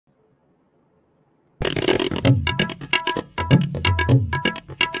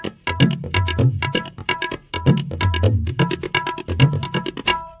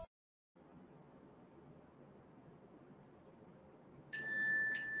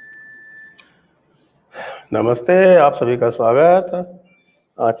नमस्ते, आप सभी का स्वागत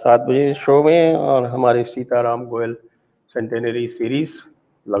आज 7 बजे शो में। और हमारी सीताराम गोयल सेंटेनरी सीरीज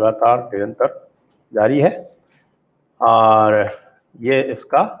लगातार निरंतर जारी है और ये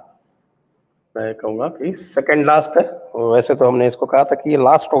इसका मैं कहूँगा कि सेकंड लास्ट है। वैसे तो हमने इसको कहा था कि ये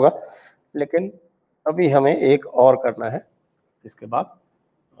लास्ट होगा, लेकिन अभी हमें एक और करना है इसके बाद,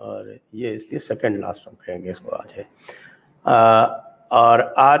 और ये इसलिए सेकंड लास्ट हम कहेंगे इसको आज है।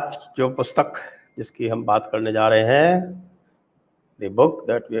 और आज जो पुस्तक जिसकी हम बात करने जा रहे हैं, the book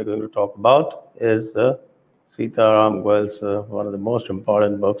that we are going to talk about is Sitaram Goel's one of the most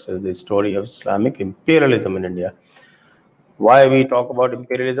important books is the Story of Islamic Imperialism in India. Why we talk about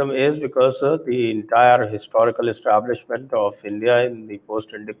imperialism is because the entire historical establishment of India in the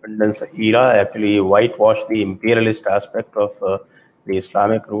post-independence era actually whitewashed the imperialist aspect of the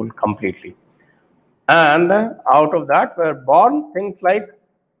Islamic rule completely. And out of that were born things like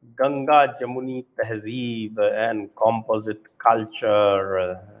Ganga Jamuni Tehzeeb and composite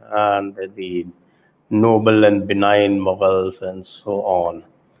culture and the noble and benign Mughals and so on.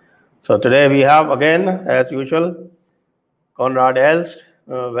 So today we have again, as usual, Koenraad Elst.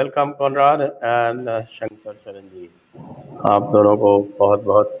 Welcome Koenraad and Shankar Sharan ji. आप दोनों को बहुत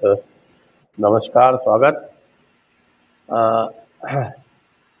बहुत नमस्कार, स्वागत।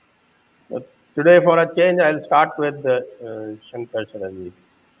 Today for a change I'll start with Shankar Sharan ji,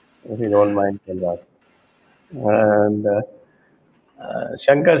 if you don't mind, Koenraad. And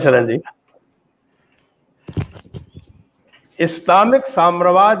Shankar शरण जी, Islamic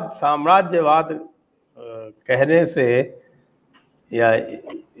साम्राज्यवाद कहने से या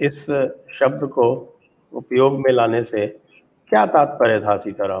इस शब्द को उपयोग में लाने से क्या तात्पर्य था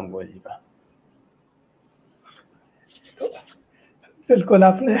सीताराम गोयल जी का? बिल्कुल,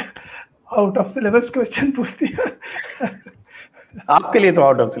 आपने आउट ऑफ सिलेबस क्वेश्चन पूछ दिया। आपके लिए तो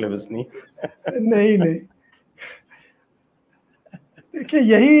आउट ऑफ सिलेबस नहीं। नहीं, देखिए,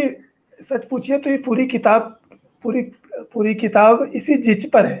 यही सच पूछिए तो ये पूरी किताब इसी जिच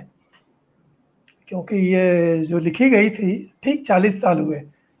पर है, क्योंकि ये जो लिखी गई थी ठीक 40 साल हुए।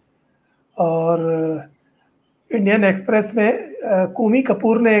 और इंडियन एक्सप्रेस में कूमी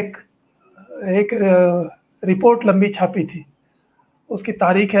कपूर ने एक रिपोर्ट लंबी छापी थी। उसकी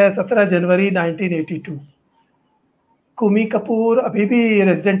तारीख है 17 जनवरी 1982। कूमी कपूर अभी भी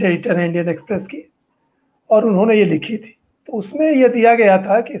रेजिडेंट एडिटर है इंडियन एक्सप्रेस की, और उन्होंने ये लिखी थी। तो उसमें यह दिया गया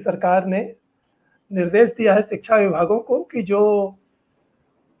था कि सरकार ने निर्देश दिया है शिक्षा विभागों को कि जो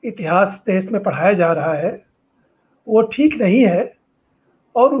इतिहास देश में पढ़ाया जा रहा है वो ठीक नहीं है,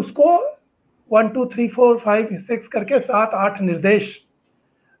 और उसको 1 2 3 4 5 6 करके 7-8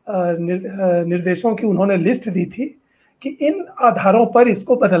 निर्देशों की उन्होंने लिस्ट दी थी कि इन आधारों पर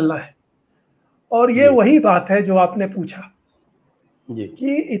इसको बदलना है। और ये वही बात है जो आपने पूछा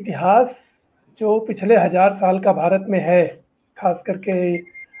कि इतिहास जो पिछले 1000 साल का भारत में है, खास करके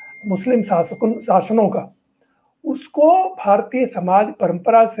मुस्लिम शासनों का, उसको भारतीय समाज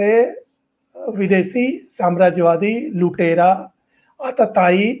परंपरा से विदेशी साम्राज्यवादी, लुटेरा,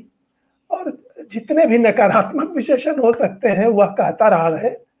 आतताई और जितने भी नकारात्मक विशेषण हो सकते हैं वह कहता रहा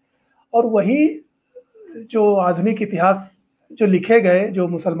है। और वही जो आधुनिक इतिहास जो लिखे गए, जो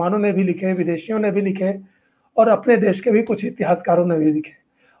मुसलमानों ने भी लिखे, विदेशियों ने भी लिखे, और अपने देश के भी कुछ इतिहासकारों ने भी लिखे,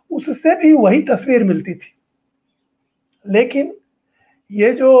 उससे भी वही तस्वीर मिलती थी। लेकिन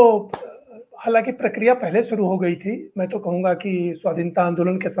ये जो, हालांकि प्रक्रिया पहले शुरू हो गई थी, मैं तो कहूँगा कि स्वाधीनता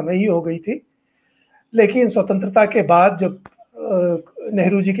आंदोलन के समय ही हो गई थी, लेकिन स्वतंत्रता के बाद जब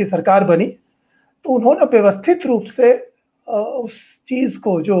नेहरू जी की सरकार बनी तो उन्होंने व्यवस्थित रूप से उस चीज़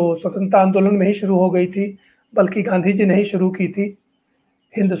को, जो स्वतंत्रता आंदोलन में ही शुरू हो गई थी, बल्कि गांधी जी ने ही शुरू की थी,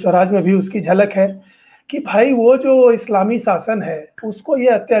 हिंद स्वराज में भी उसकी झलक है, कि भाई वो जो इस्लामी शासन है उसको ये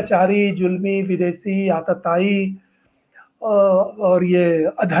अत्याचारी, जुल्मी, विदेशी, आतताई और ये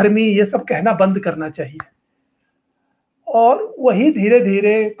अधर्मी, ये सब कहना बंद करना चाहिए। और वही धीरे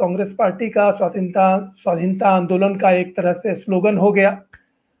धीरे कांग्रेस पार्टी का स्वाधीनता आंदोलन का एक तरह से स्लोगन हो गया।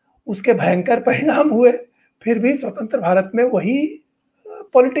 उसके भयंकर परिणाम हुए, फिर भी स्वतंत्र भारत में वही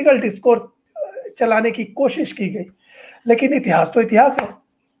पॉलिटिकल डिस्कोर्स चलाने की कोशिश की गई। लेकिन इतिहास तो इतिहास है,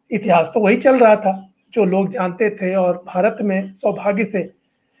 इतिहास तो वही चल रहा था जो लोग जानते थे। और भारत में सौभाग्य से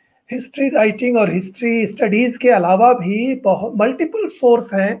हिस्ट्री राइटिंग और हिस्ट्री स्टडीज़ के अलावा भी बहुत मल्टीपल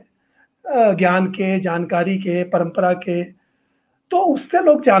सोर्स हैं ज्ञान के, जानकारी के, परंपरा के। तो उससे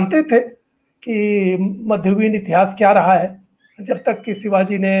लोग जानते थे कि मध्ययुगीन इतिहास क्या रहा है, जब तक कि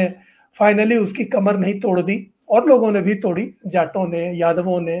शिवाजी ने फाइनली उसकी कमर नहीं तोड़ दी, और लोगों ने भी तोड़ी, जाटों ने,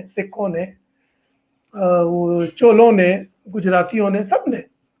 यादवों ने, सिखों ने, चोलों ने, गुजरातियों ने, सब ने।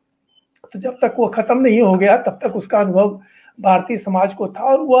 तो जब तक वो खत्म नहीं हो गया तब तक उसका अनुभव भारतीय समाज को था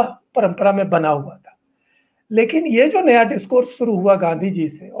और वह परंपरा में बना हुआ था। लेकिन ये जो नया डिस्कोर्स शुरू हुआ गांधी जी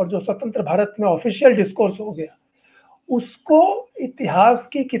से और जो स्वतंत्र भारत में ऑफिशियल डिस्कोर्स हो गया, उसको इतिहास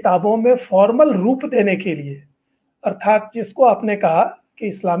की किताबों में फॉर्मल रूप देने के लिए, अर्थात जिसको आपने कहा कि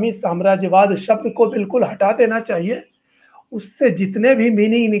इस्लामी साम्राज्यवाद शब्द को बिल्कुल हटा देना चाहिए, उससे जितने भी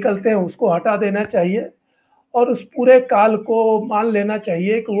मीनिंग निकलते हैं उसको हटा देना चाहिए और उस पूरे काल को मान लेना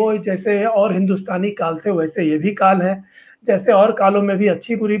चाहिए कि वो जैसे और हिंदुस्तानी काल थे वैसे ये भी काल है, जैसे और कालों में भी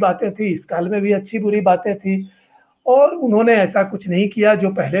अच्छी बुरी बातें थी, इस काल में भी अच्छी बुरी बातें थी, और उन्होंने ऐसा कुछ नहीं किया जो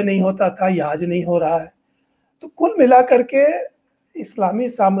पहले नहीं होता था या आज नहीं हो रहा है। तो कुल मिलाकर के इस्लामी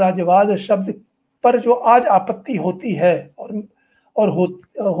साम्राज्यवाद शब्द पर जो आज आपत्ति होती है और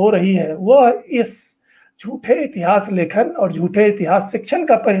हो रही है, वह इस झूठे इतिहास लेखन और झूठे इतिहास शिक्षण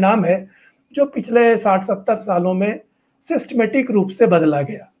का परिणाम है जो पिछले 60-70 सालों में सिस्टमेटिक रूप से बदला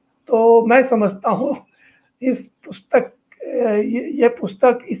गया। तो मैं समझता हूँ इस पुस्तक ये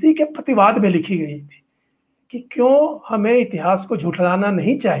पुस्तक इसी के प्रतिवाद में लिखी गई थी कि क्यों हमें इतिहास को झुठलाना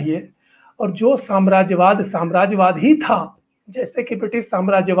नहीं चाहिए और जो साम्राज्यवाद ही था, जैसे कि ब्रिटिश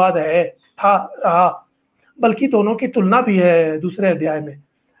साम्राज्यवाद था रहा, बल्कि दोनों की तुलना भी है दूसरे अध्याय में,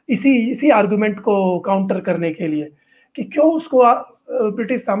 इसी आर्गुमेंट को काउंटर करने के लिए कि क्यों उसको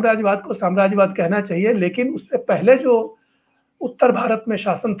ब्रिटिश साम्राज्यवाद को साम्राज्यवाद कहना चाहिए, लेकिन उससे पहले जो उत्तर भारत में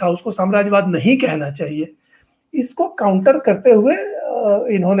शासन था उसको साम्राज्यवाद नहीं कहना चाहिए। इसको काउंटर करते हुए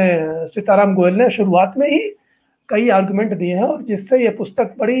इन्होंने सीताराम गोयल ने शुरुआत में ही कई आर्गुमेंट दिए हैं और जिससे ये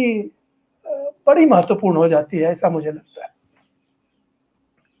पुस्तक बड़ी महत्वपूर्ण हो जाती है, ऐसा मुझे लगता है।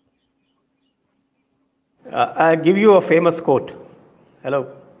 I give you a famous quote. Hello,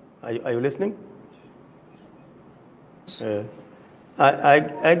 are you listening?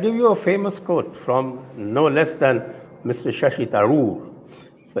 I give you a famous quote from no less than Mr. Shashi Tharoor.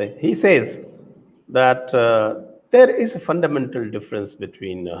 So he says that there is a fundamental difference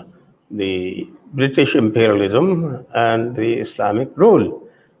between the British imperialism and the Islamic rule,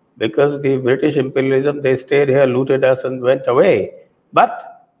 because the British imperialism, they stayed here, looted us and went away. But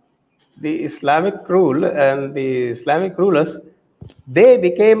the Islamic rule and the Islamic rulers, they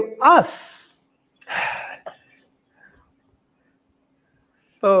became us.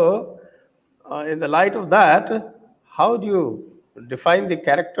 So, in the light of that, how do you define the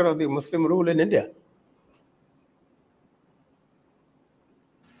character of the Muslim rule in India?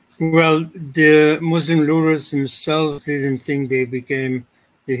 Well, the Muslim rulers themselves didn't think they became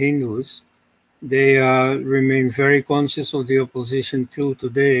the Hindus. They remain very conscious of the opposition till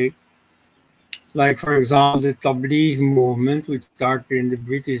today. Like, for example, the Tabligh movement, which started in the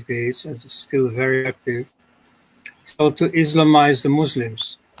British days and is still very active, sought to Islamize the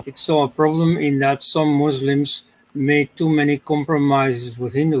Muslims. It saw a problem in that some Muslims made too many compromises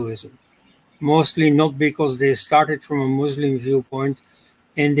with Hinduism, mostly not because they started from a Muslim viewpoint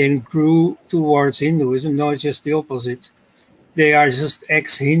and then grew towards Hinduism. No, it's just the opposite. They are just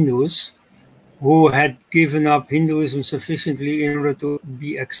ex-Hindus who had given up Hinduism sufficiently in order to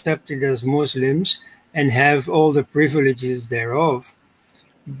be accepted as Muslims and have all the privileges thereof,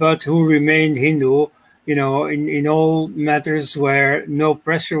 but who remained Hindu, in all matters where no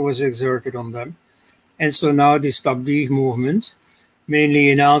pressure was exerted on them. And so now this Tabligh movement, mainly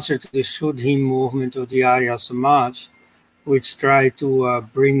in answer to the Shuddhi movement of the Arya Samaj, which tried to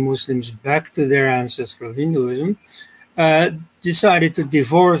bring Muslims back to their ancestral Hinduism, decided to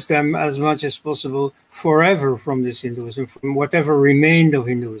divorce them as much as possible forever from this Hinduism, from whatever remained of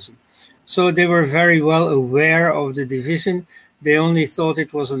Hinduism. So they were very well aware of the division. They only thought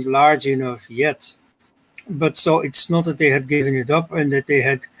it wasn't large enough yet. But so it's not that they had given it up and that they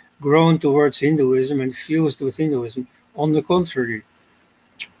had grown towards Hinduism and fused with Hinduism. On the contrary,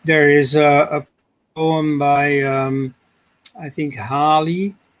 there is a poem by, I think,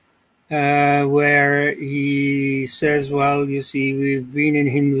 Hali, where he says, well, you see, we've been in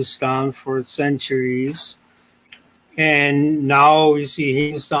Hindustan for centuries, and now you see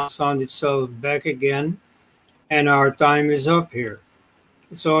Hindustan found itself back again, and our time is up here.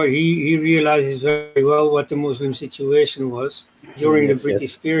 So he realizes very well what the Muslim situation was during the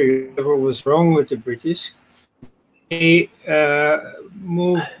British period. Whatever was wrong with the British, they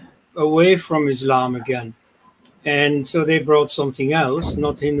moved away from Islam again. And so they brought something else,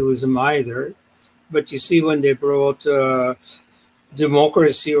 not Hinduism either. But you see, when they brought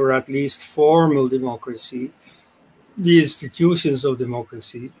democracy, or at least formal democracy, the institutions of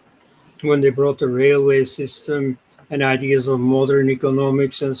democracy, when they brought the railway system and ideas of modern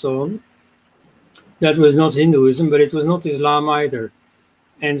economics and so on, that was not Hinduism, but it was not Islam either.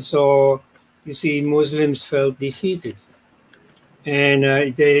 And so, you see, Muslims felt defeated. And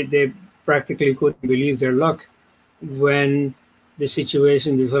they practically couldn't believe their luck when the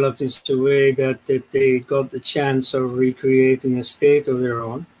situation developed in such a way that they got the chance of recreating a state of their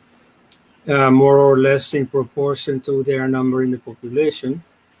own, more or less in proportion to their number in the population.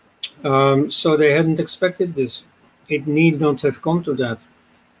 So they hadn't expected this. It need not have come to that.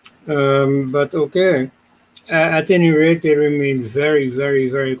 But okay, at any rate, they remain very, very,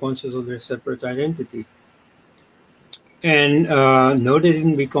 very conscious of their separate identity. And no, they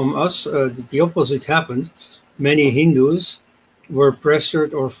didn't become us. The opposite happened. Many Hindus were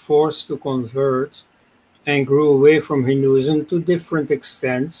pressured or forced to convert and grew away from Hinduism to different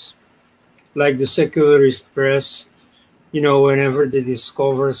extents, like the secularist press. You know, whenever they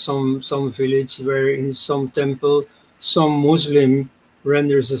discover some village where in some temple some Muslim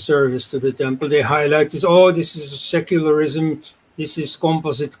renders a service to the temple, they highlight this. Oh, this is secularism. This is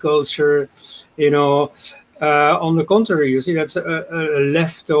composite culture. You know, on the contrary, you see, that's a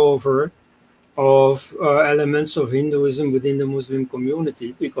leftover of elements of Hinduism within the Muslim community,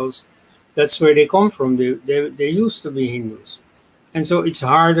 because that's where they come from. They used to be Hindus. And so it's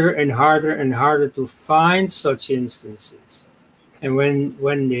harder and harder and harder to find such instances. And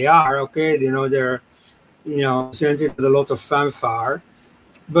when they are, okay, you know, they're, you know, presented with a lot of fanfare.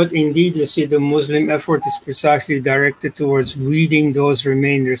 But indeed, you see, the Muslim effort is precisely directed towards weeding those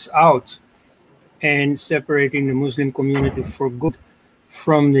remainders out and separating the Muslim community for good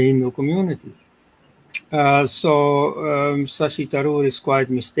from the Hindu community. Shashi Tharoor is quite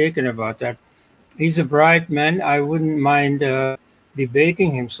mistaken about that. He's a bright man. I wouldn't mind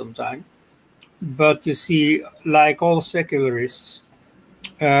debating him sometime. But you see, like all secularists,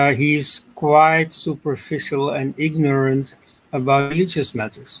 he's quite superficial and ignorant about religious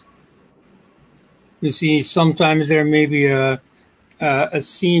matters. You see, sometimes there may be a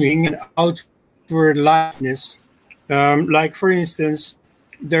seeming and outward likeness. Like, for instance,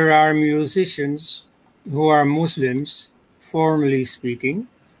 there are musicians who are Muslims, formally speaking.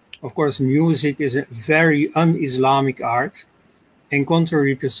 Of course, music is a very un-Islamic art, and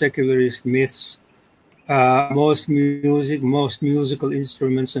contrary to secularist myths, most musical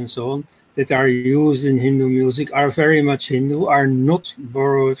instruments and so on that are used in Hindu music are very much Hindu, are not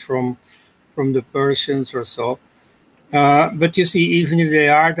borrowed from the Persians or so. But you see, even if they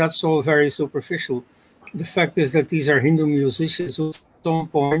are, that's all very superficial. The fact is that these are Hindu musicians who at some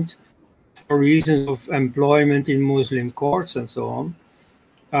point, for reasons of employment in Muslim courts and so on,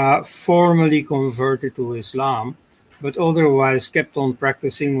 formally converted to Islam, but otherwise kept on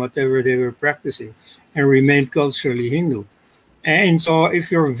practicing whatever they were practicing and remained culturally Hindu. And so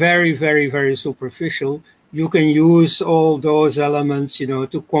if you're very, very, very superficial, you can use all those elements, you know,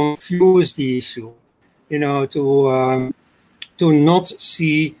 to confuse the issue, you know, to not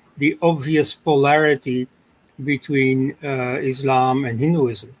see the obvious polarity between Islam and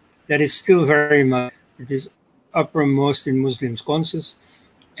Hinduism. That is still very much, it is uppermost in Muslims' conscious,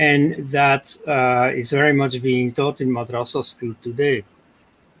 and that is very much being taught in madrasas still today.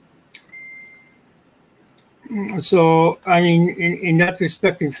 So, I mean, in that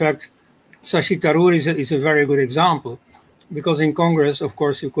respect, in fact, Shashi Tharoor is a very good example, because in Congress, of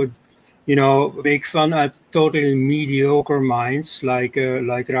course, you could, you know, make fun at totally mediocre minds like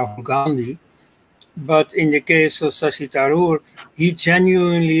Rahul Gandhi. But in the case of Shashi Tharoor, he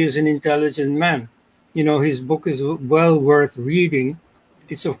genuinely is an intelligent man. You know, his book is well worth reading.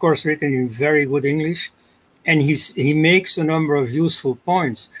 It's, of course, written in very good English, and he makes a number of useful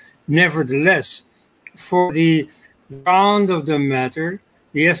points. Nevertheless, for the ground of the matter,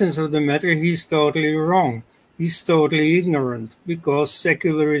 the essence of the matter, he's totally wrong. He's totally ignorant, because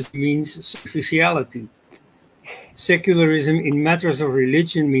secularism means superficiality. Secularism in matters of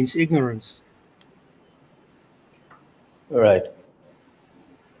religion means ignorance. Right.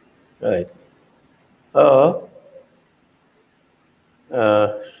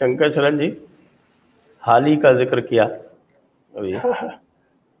 Shankar शरण जी, हाल ही का जिक्र किया अभी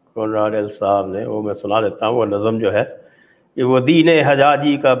Conrad एल्स्ट साहब ने, वो मैं सुना देता हूँ। वो नज़म जो है कि वो दीने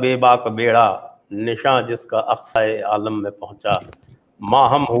हजाजी का बेबाक बेड़ा, निशां जिसका अक्साए आलम में पहुँचा,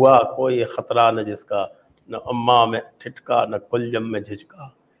 माहम हुआ कोई ख़तरा न जिसका, न अम्मा में ठिठका न कुलजम में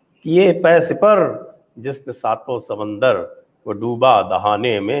झिझका, किए पैसे पर जिसने सातों समंदर, वो डूबा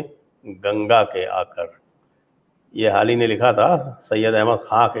दहाने में गंगा के आकर। ये हाल ही ने लिखा था सैयद अहमद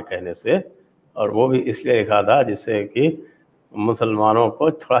खां के कहने से, और वो भी इसलिए लिखा था जिससे कि मुसलमानों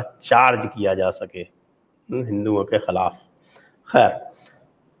को थोड़ा चार्ज किया जा सके हिंदुओं के खिलाफ। खैर,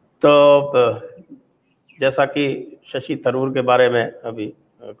 तो जैसा कि शशि थरूर के बारे में अभी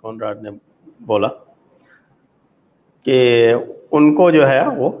कोनराड ने बोला कि उनको जो है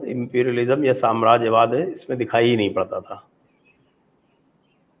वो इंपीरियलिज्म या साम्राज्यवाद है इसमें दिखाई ही नहीं पड़ता था,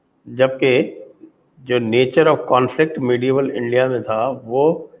 जबकि जो nature of conflict medieval India में था वो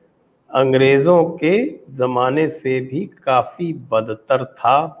अंग्रेज़ों के ज़माने से भी काफ़ी बदतर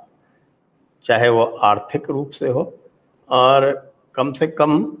था, चाहे वो आर्थिक रूप से हो और कम से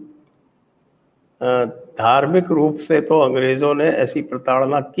कम धार्मिक रूप से तो अंग्रेज़ों ने ऐसी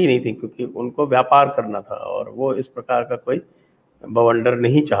प्रताड़ना की नहीं थी, क्योंकि उनको व्यापार करना था और वो इस प्रकार का कोई बवंडर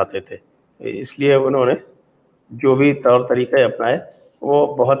नहीं चाहते थे। इसलिए उन्होंने जो भी तौर तरीके अपनाए वो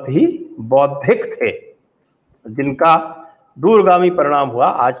बहुत ही बौद्धिक थे, जिनका दूरगामी परिणाम हुआ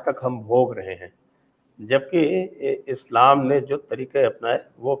आज तक हम भोग रहे हैं। जबकि इस्लाम ने जो तरीके अपनाए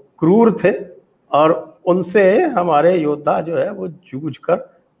वो क्रूर थे और उनसे हमारे योद्धा जो है वो जूझ कर,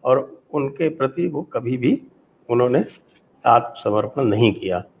 और उनके प्रति वो कभी भी उन्होंने आत्मसमर्पण नहीं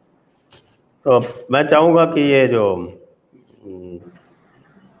किया। तो मैं चाहूँगा कि ये जो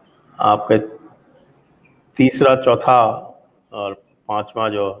आपके तीसरा, चौथा और पांचवा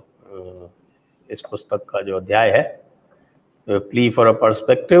जो इस पुस्तक का जो अध्याय है, plea for a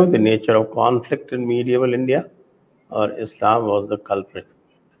perspective, the nature of conflict in medieval India और इस्लाम वाज द कल्प्रिट,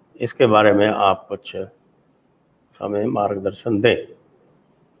 इसके बारे में आप कुछ हमें मार्गदर्शन दें।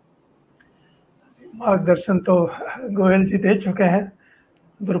 मार्गदर्शन तो गोयल जी दे चुके हैं।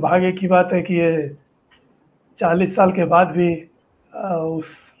 दुर्भाग्य की बात है कि ये 40 साल के बाद भी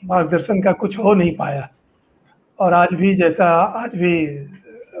उस मार्गदर्शन का कुछ हो नहीं पाया। और आज भी, जैसा आज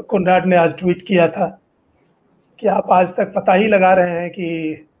भी कोनराड ने आज ट्वीट किया था कि आप आज तक पता ही लगा रहे हैं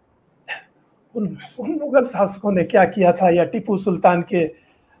कि उन मुगल शासकों ने क्या किया था या टीपू सुल्तान के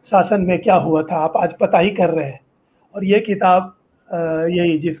शासन में क्या हुआ था, आप आज पता ही कर रहे हैं। और ये किताब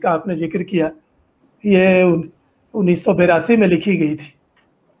यही जिसका आपने जिक्र किया, ये 1982 में लिखी गई थी,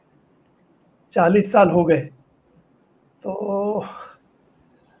 40 साल हो गए। तो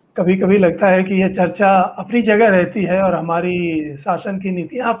कभी कभी लगता है कि ये चर्चा अपनी जगह रहती है और हमारी शासन की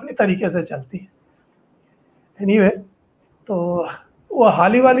नीतियाँ अपने तरीके से चलती हैं। एनीवे, तो वो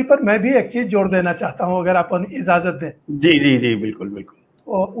हाली वाली पर मैं भी एक चीज़ जोड़ देना चाहता हूँ, अगर आप इजाज़त दें। जी जी जी, बिल्कुल बिल्कुल।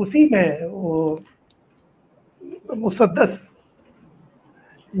 और उसी में वो मुसद्दस,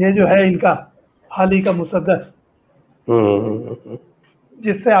 ये जो है इनका हाली का मुसद्दस,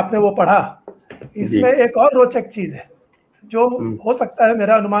 जिससे आपने वो पढ़ा, इसमें एक और रोचक चीज़ है जो हो सकता है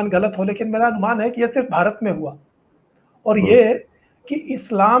मेरा अनुमान गलत हो, लेकिन मेरा अनुमान है कि ये सिर्फ भारत में हुआ। और ये कि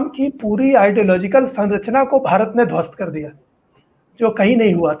इस्लाम की पूरी आइडियोलॉजिकल संरचना को भारत ने ध्वस्त कर दिया, जो कहीं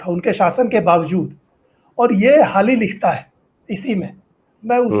नहीं हुआ था उनके शासन के बावजूद। और ये हाली लिखता है इसी में,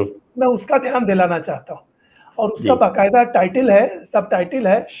 मैं उसका ध्यान दिलाना चाहता हूँ। और उसका बाकायदा टाइटल है, सब टाइटल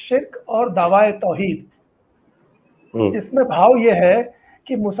है, शिर्क और दावाए तौहीद, जिसमें भाव ये है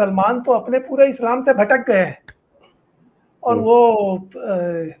कि मुसलमान तो अपने पूरे इस्लाम से भटक गए हैं और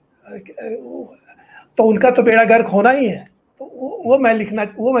तो उनका तो बेड़ा गर्क होना ही है। तो वो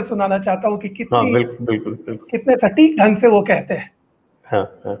मैं सुनाना चाहता हूँ कि कितने सटीक ढंग से वो कहते हैं।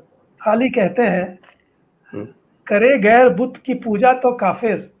 हाली कहते हैं, करे गैर बुत की पूजा तो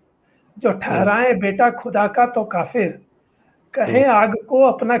काफिर, जो ठहराए बेटा खुदा का तो काफिर, कहे आग को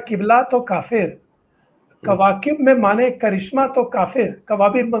अपना किबला तो काफिर, कवाकिब में माने करिश्मा तो काफिर,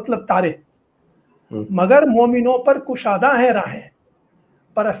 कवाबिब मतलब तारे, मगर मोमिनों पर कुशादा है राहें,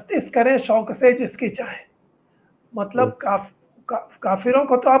 परस्तिश करें शौक से जिसकी चाहे। मतलब काफिरों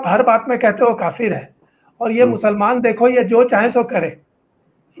को तो आप हर बात में कहते हो काफिर है, और ये मुसलमान देखो ये जो चाहे सो करे।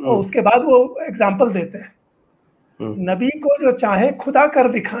 और उसके बाद वो एग्जाम्पल देते हैं, नबी को जो चाहे खुदा कर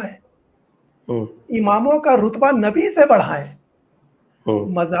दिखाएं, इमामों का रुतबा नबी से बढ़ाएं,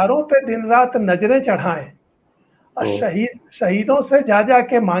 मज़ारों पे दिन रात नजरें चढ़ाएं, और शहीदों से जा जा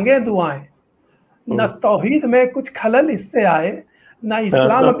के मांगे दुआएं, न तौहीद में कुछ खलल इससे आए, न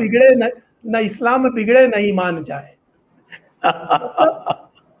इस्लाम बिगड़े न ईमान जाए।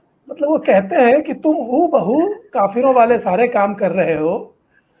 मतलब वो कहते हैं कि तुम हूबहू काफिरों वाले सारे काम कर रहे हो,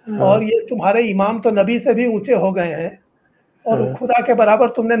 और ये तुम्हारे इमाम तो नबी से भी ऊंचे हो गए हैं, और खुदा के बराबर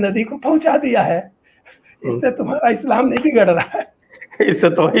तुमने नदी को पहुंचा दिया है। इससे तुम्हारा इस्लाम नहीं बिगड़ रहा है, इससे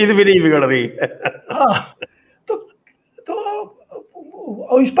तौहीद भी नहीं बिगड़ रही। हाँ, तो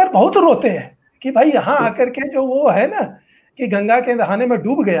इस पर बहुत रोते हैं कि भाई यहाँ आकर के जो वो है ना कि गंगा के नहाने में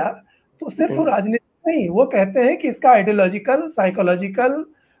डूब गया, तो सिर्फ राजनीति नहीं, वो कहते हैं कि इसका आइडियोलॉजिकल, साइकोलॉजिकल,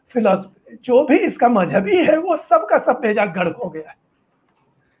 फिलोसफी, जो भी इसका मजहबी है, वो सब का सब बेजा गर्क हो गया है।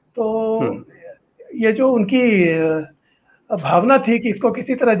 तो ये जो उनकी भावना थी कि इसको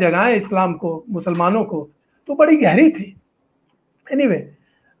किसी तरह जगाएं इस्लाम को, मुसलमानों को, तो बड़ी गहरी थी। एनीवे,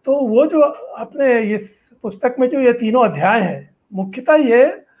 तो वो जो आपने इस पुस्तक में जो ये तीनों अध्याय हैं, मुख्यतः ये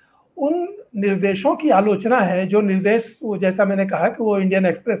उन निर्देशों की आलोचना है जो निर्देश, जैसा मैंने कहा कि वो इंडियन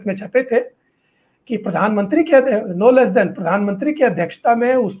एक्सप्रेस में छपे थे, कि प्रधानमंत्री के नो लेस देन प्रधानमंत्री की अध्यक्षता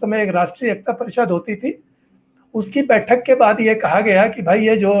में उस समय एक राष्ट्रीय एकता परिषद होती थी। उसकी बैठक के बाद ये कहा गया कि भाई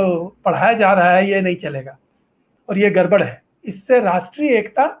ये जो पढ़ाया जा रहा है ये नहीं चलेगा और ये गड़बड़ है, इससे राष्ट्रीय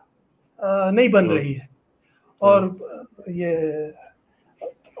एकता नहीं बन रही है और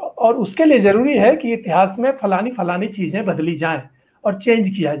उसके लिए जरूरी है कि इतिहास में फलानी चीजें बदली जाएं और चेंज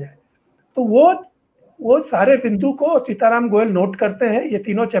किया जाए। तो वो सारे बिंदु को सीताराम गोयल नोट करते हैं। ये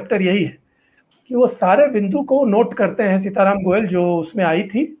तीनों चैप्टर यही है कि वो सारे बिंदु को नोट करते हैं सीताराम गोयल, जो उसमें आई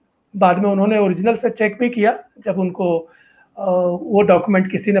थी। बाद में उन्होंने ओरिजिनल से चेक भी किया जब उनको वो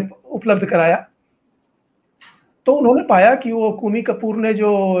डॉक्यूमेंट किसी ने उपलब्ध कराया, तो उन्होंने पाया कि वो कुनी कपूर ने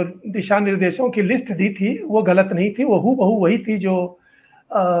जो दिशा निर्देशों की लिस्ट दी थी वो गलत नहीं थी, वो हूबहू वही थी जो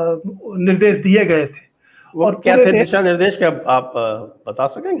निर्देश दिए गए थे। और क्या थे दिशा निर्देश, क्या आप बता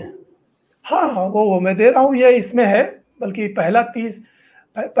सकेंगे? हाँ, वो मैं दे रहा हूँ, ये इसमें है। बल्कि पहला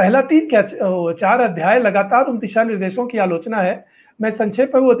 3 क्या 4 अध्याय लगातार उन दिशा निर्देशों की आलोचना है। मैं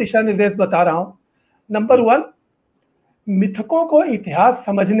संक्षेप में वो दिशा निर्देश बता रहा हूँ। नंबर 1, मिथकों को इतिहास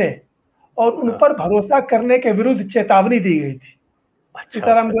समझने और उन पर भरोसा करने के विरुद्ध चेतावनी दी गई थी।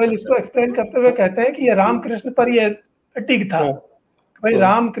 सीताराम गोयल इसको एक्सप्लेन करते हुए कहते हैं कि ये रामकृष्ण पर ये टिक था, भाई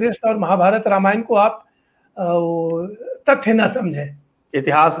रामकृष्ण और महाभारत रामायण को आप तथ्य न समझें,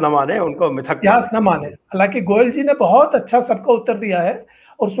 इतिहास न माने, उनको मिथक इतिहास न माने। हालांकि गोयल जी ने बहुत अच्छा सबका उत्तर दिया है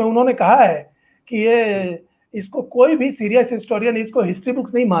और उसमें उन्होंने कहा है कि ये इसको कोई भी सीरियस हिस्टोरियन इसको हिस्ट्री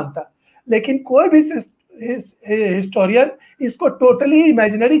बुक नहीं मानता, लेकिन कोई भी हिस्टोरियन इसको टोटली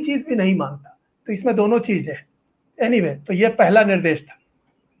इमेजिनरी चीज भी नहीं मानता। तो इसमें दोनों चीज है। एनीवे, तो ये पहला निर्देश था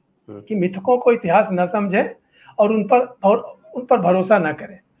कि मिथकों को इतिहास न समझें और उन पर भरोसा न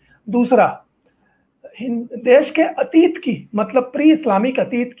करें। दूसरा, देश के अतीत की, मतलब प्री इस्लामिक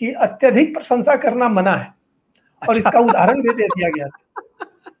अतीत की अत्यधिक प्रशंसा करना मना है। और इसका उदाहरण भी दे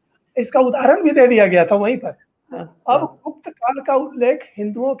दिया गया था, वहीं पर। अब गुप्त काल का उल्लेख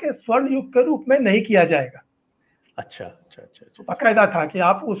हिंदुओं के स्वर्ण युग के रूप में नहीं किया जाएगा। अच्छा। बाकायदा था कि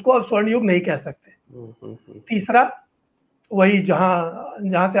आप उसको अब स्वर्ण युग नहीं कह सकते। तीसरा, वही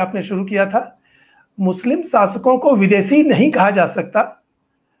जहां से आपने शुरू किया था, मुस्लिम शासकों को विदेशी नहीं कहा जा सकता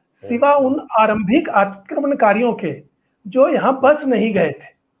सिवा उन आरंभिक आक्रमणकारियों के जो यहाँ बस नहीं गए थे।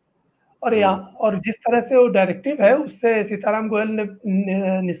 और जिस तरह से वो डायरेक्टिव है उससे सीताराम गोयल ने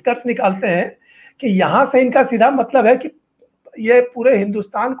निष्कर्ष निकालते हैं कि यहाँ से इनका सीधा मतलब है कि ये पूरे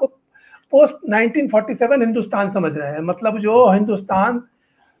हिंदुस्तान को पोस्ट 1947 हिंदुस्तान समझ रहे हैं। मतलब जो हिंदुस्तान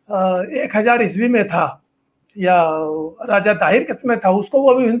 1000 ईस्वी में था या राजा दाहिर के समय था, उसको वो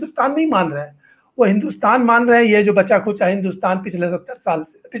अभी हिंदुस्तान नहीं मान रहे हैं। वो हिंदुस्तान मान रहे हैं ये जो बचा खुचा हिंदुस्तान पिछले 70 साल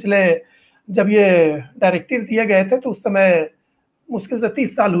से, पिछले जब ये डायरेक्टिव दिए गए थे तो उस समय मुश्किल से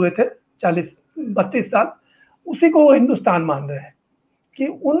 30 साल हुए थे, 40-32 साल, उसी को वो हिंदुस्तान मान रहे हैं कि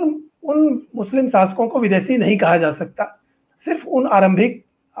उन मुस्लिम शासकों को विदेशी नहीं कहा जा सकता, सिर्फ उन आरंभिक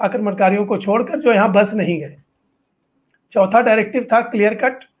आक्रमणकारियों को छोड़कर जो यहाँ बस नहीं गए। चौथा डायरेक्टिव था क्लियर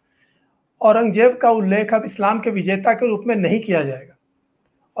कट, औरंगजेब का उल्लेख अब इस्लाम के विजेता के रूप में नहीं किया जाएगा।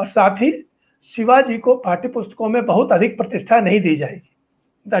 और साथ ही शिवाजी को पाठ्य पुस्तकों में बहुत अधिक प्रतिष्ठा नहीं दी जाएगी।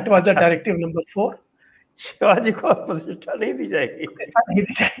 That was the directive number 4। Shivaji को प्रतिष्ठा नहीं दी जाएगी,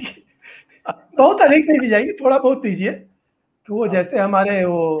 बहुत अधिक नहीं दी जाएगी, थोड़ा बहुत दीजिए। कि वो जैसे हमारे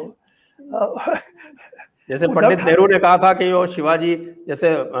वो जैसे पंडित नेहरू ने कहा था कि वो शिवाजी,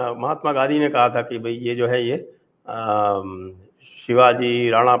 जैसे महात्मा गांधी ने कहा था कि भाई ये जो है ये शिवाजी,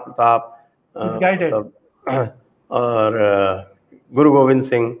 राणा प्रताप और गुरु गोविंद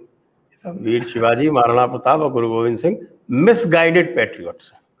सिंह, वीर शिवाजी, महाराणा प्रताप और गुरु गोविंद सिंह मिसगाइडेड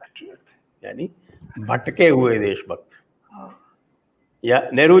पैट्रियट्स, यानी भटके हुए देशभक्त। या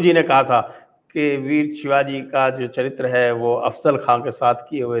नेहरू जी ने कहा था कि वीर शिवाजी का जो चरित्र है वो अफजल खां के साथ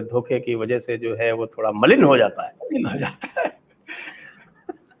किए हुए धोखे की वजह से जो है वो थोड़ा मलिन हो जाता है।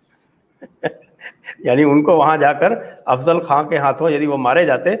 यानी उनको वहां जाकर अफजल खां के हाथों यदि वो मारे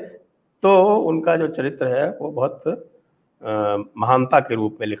जाते तो उनका जो चरित्र है वो बहुत महानता के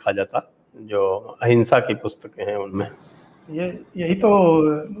रूप में लिखा जाता, जो अहिंसा की पुस्तकें हैं उनमें। यही तो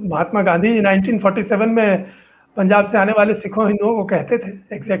महात्मा गांधी 1947 में पंजाब से आने वाले सिखों हिंदुओं को कहते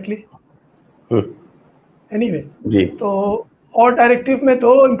थे एग्जैक्टली। एनीवे जी, तो और डायरेक्टिव में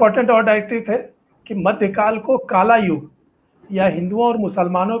 2 इम्पोर्टेंट और डायरेक्टिव थे कि मध्यकाल को काला युग या हिंदुओं और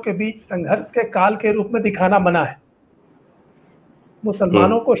मुसलमानों के बीच संघर्ष के काल के रूप में दिखाना मना है।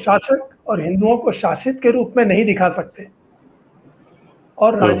 मुसलमानों को शासक और हिंदुओं को शासित के रूप में नहीं दिखा सकते।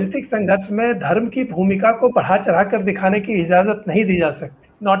 और राजनीतिक संघर्ष में धर्म की भूमिका को बढ़ा चढ़ा कर दिखाने की इजाजत नहीं दी जा सकती,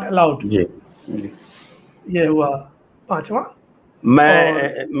 नॉट अलाउड। ये हुआ 5वां।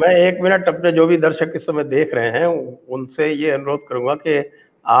 मैं 1 मिनट अपने जो भी दर्शक इस समय देख रहे हैं उनसे ये अनुरोध करूंगा कि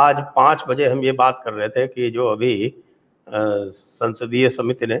आज 5 बजे हम ये बात कर रहे थे कि जो अभी संसदीय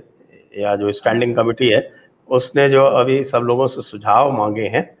समिति ने या जो स्टैंडिंग कमेटी है उसने जो अभी सब लोगों से सुझाव मांगे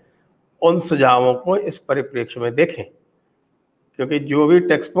हैं, उन सुझावों को इस परिप्रेक्ष्य में देखें, क्योंकि जो भी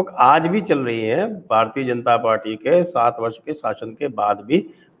टेक्स्ट बुक आज भी चल रही है भारतीय जनता पार्टी के 7 वर्ष के शासन के बाद भी,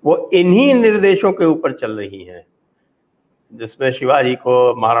 वो इन्हीं निर्देशों के ऊपर चल रही हैं, जिसमें शिवाजी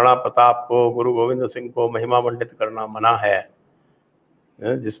को, महाराणा प्रताप को, गुरु गोविंद सिंह को महिमा मंडित करना मना है,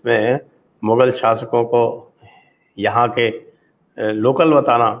 जिसमें मुगल शासकों को यहाँ के लोकल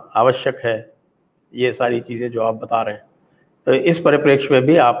बताना आवश्यक है। ये सारी चीज़ें जो आप बता रहे हैं, तो इस परिप्रेक्ष्य में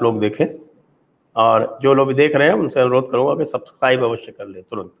भी आप लोग देखें, और जो लोग देख रहे हैं उनसे अनुरोध करूंगा कि सब्सक्राइब अवश्य कर ले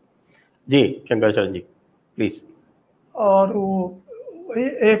तुरंत। जी शंकर शरण जी प्लीज। और वो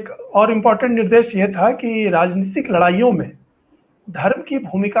एक और इम्पोर्टेंट निर्देश ये था कि राजनीतिक लड़ाइयों में धर्म की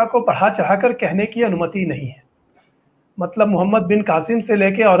भूमिका को बढ़ा चढ़ाकर कहने की अनुमति नहीं है। मतलब मोहम्मद बिन कासिम से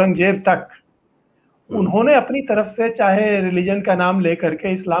लेके औरंगजेब तक उन्होंने अपनी तरफ से चाहे रिलीजन का नाम लेकर के,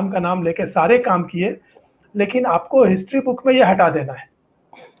 इस्लाम का नाम लेके सारे काम किए, लेकिन आपको हिस्ट्री बुक में ये हटा देना है।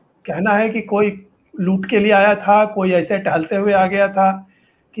 कहना है कि कोई लूट के लिए आया था, कोई ऐसे टहलते हुए आ गया था,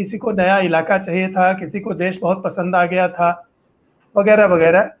 किसी को नया इलाका चाहिए था, किसी को देश बहुत पसंद आ गया था, वगैरह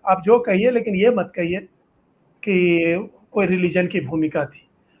वगैरह। आप जो कहिए, लेकिन ये मत कहिए कि कोई रिलीजन की भूमिका थी।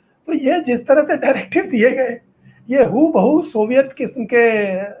 तो ये जिस तरह से डायरेक्टिव दिए गए, ये हूबहू सोवियत किस्म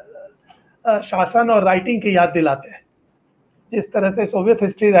के शासन और राइटिंग की याद दिलाते हैं। जिस तरह से सोवियत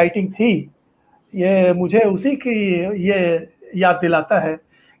हिस्ट्री राइटिंग थी, ये मुझे उसी की ये याद दिलाता है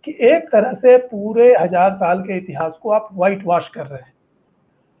कि एक तरह से पूरे 1000 साल के इतिहास को आप वाइट वॉश कर रहे हैं।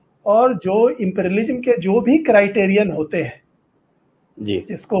 और जो इंपीरियलिज्म के जो भी क्राइटेरियन होते हैं जी,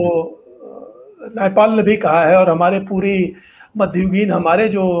 जिसको नेपाल ने भी कहा है, और हमारे पूरी मध्ययुगीन हमारे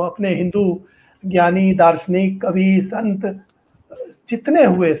जो अपने हिंदू ज्ञानी, दार्शनिक, कवि, संत जितने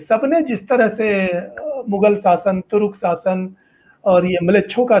हुए, सबने जिस तरह से मुगल शासन, तुर्क शासन और ये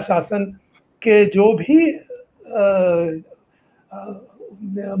म्लेच्छों का शासन के जो भी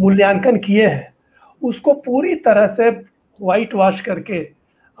मूल्यांकन किए हैं, उसको पूरी तरह से वाइट वॉश करके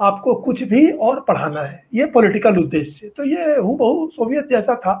आपको कुछ भी और पढ़ाना है, ये पॉलिटिकल उद्देश्य। तो ये हूबहू सोवियत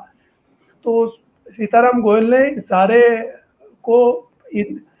जैसा था। तो सीताराम गोयल ने इन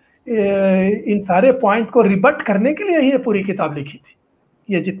सारे पॉइंट को रिबट करने के लिए ये पूरी किताब लिखी थी।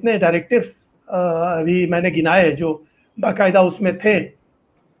 ये जितने डायरेक्टिव्स अभी मैंने गिनाए जो बाकायदा उसमें थे,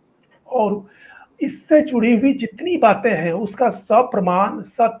 और इससे जुड़ी हुई जितनी बातें हैं उसका सप्रमाण,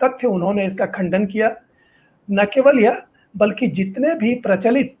 सतथ्य उन्होंने इसका खंडन किया। न केवल यह, बल्कि जितने भी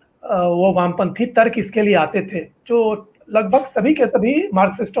प्रचलित वो वामपंथी तर्क इसके लिए आते थे, जो लगभग सभी के सभी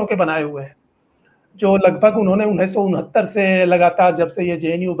मार्क्सिस्टों के बनाए हुए हैं, जो लगभग उन्होंने 1969 से लगातार, जब से ये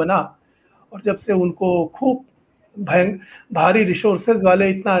जेएनयू बना और जब से उनको खूब भारी रिसोर्सेज वाले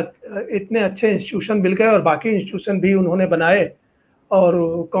इतने अच्छे इंस्टीट्यूशन मिल गए और बाकी इंस्टीट्यूशन भी उन्होंने बनाए,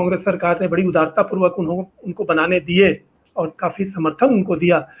 और कांग्रेस सरकार ने बड़ी उदारता पूर्वक उनको बनाने दिए और काफ़ी समर्थन उनको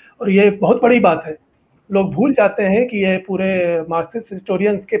दिया। और ये बहुत बड़ी बात है, लोग भूल जाते हैं कि ये पूरे मार्क्सिस्ट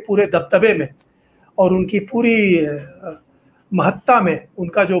हिस्टोरियंस के पूरे दबदबे में और उनकी पूरी महत्ता में,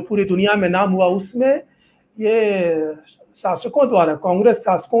 उनका जो पूरी दुनिया में नाम हुआ, उसमें ये शासकों द्वारा, कांग्रेस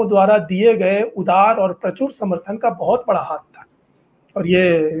शासकों द्वारा दिए गए उदार और प्रचुर समर्थन का बहुत बड़ा हाथ था। और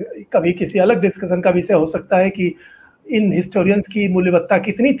ये कभी किसी अलग डिस्कशन का विषय हो सकता है कि इन हिस्टोरियंस की मूल्यवत्ता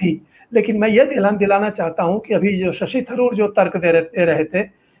कितनी थी, लेकिन मैं ये दिलाना चाहता हूँ कि अभी जो शशि थरूर जो तर्क दे रहे थे,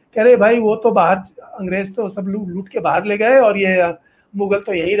 कह रहे भाई वो तो बाहर, अंग्रेज तो सब लूट के बाहर ले गए और ये मुगल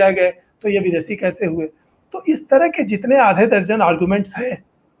तो यहीं रह गए, तो ये विदेशी कैसे हुए। तो इस तरह के जितने आधे दर्जन आर्गुमेंट्स हैं,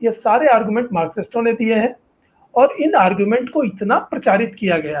 ये सारे आर्गुमेंट मार्क्सिस्टों ने दिए हैं। और इन आर्गुमेंट को इतना प्रचारित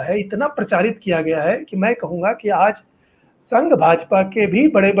किया गया है कि मैं कहूँगा कि आज संघ भाजपा के भी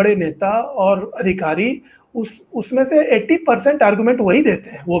बड़े बड़े नेता और अधिकारी उसमें से 80% आर्गुमेंट वही देते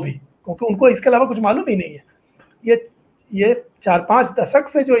हैं, वो भी, क्योंकि उनको इसके अलावा कुछ मालूम ही नहीं है। ये 4-5 दशक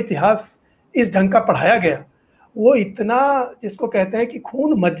से जो इतिहास इस ढंग का पढ़ाया गया, वो इतना, जिसको कहते हैं कि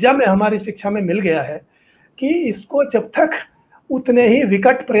खून मज्जा में हमारी शिक्षा में मिल गया है, कि इसको जब तक उतने ही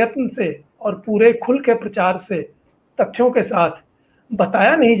विकट प्रयत्न से और पूरे खुल के प्रचार से, तथ्यों के साथ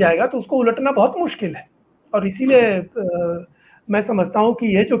बताया नहीं जाएगा, तो उसको उलटना बहुत मुश्किल है। और इसीलिए मैं समझता हूँ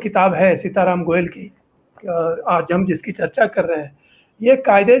कि ये जो किताब है सीताराम गोयल की, आज हम जिसकी चर्चा कर रहे हैं, ये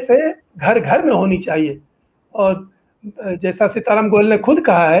कायदे से घर घर में होनी चाहिए। और जैसा सीताराम गोयल ने खुद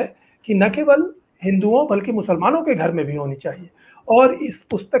कहा है कि न केवल हिंदुओं बल्कि मुसलमानों के घर में भी होनी चाहिए। और इस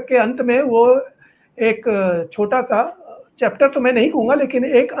पुस्तक के अंत में वो एक छोटा सा चैप्टर तो मैं नहीं कहूँगा, लेकिन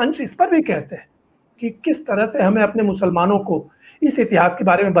एक अंश इस पर भी कहते हैं कि किस तरह से हमें अपने मुसलमानों को इस इतिहास के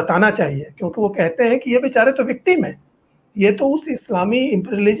बारे में बताना चाहिए, क्योंकि वो कहते हैं कि ये बेचारे तो विक्टिम है, ये तो उस इस्लामी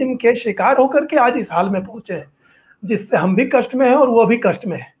इंपीरियलिज्म के शिकार होकर के आज इस हाल में पहुंचे हैं, जिससे हम भी कष्ट में हैं और वो भी कष्ट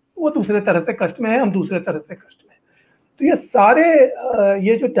में है। वो दूसरे तरह से कष्ट में है, हम दूसरे तरह से कष्ट में। तो ये सारे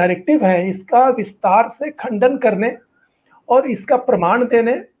ये जो डायरेक्टिव है, इसका विस्तार से खंडन करने और इसका प्रमाण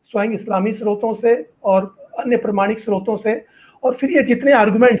देने स्वयं इस्लामी स्रोतों से और अन्य प्रमाणिक स्रोतों से, और फिर ये जितने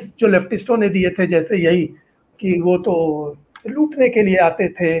आर्गुमेंट्स जो लेफ्टिस्टों ने दिए थे, जैसे यही कि वो तो लूटने के लिए आते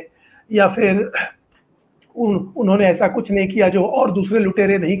थे, या फिर उन्होंने ऐसा कुछ नहीं किया जो और दूसरे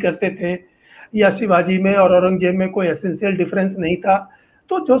लुटेरे नहीं करते थे, या शिवाजी में और औरंगजेब में कोई एसेंशियल डिफरेंस नहीं था।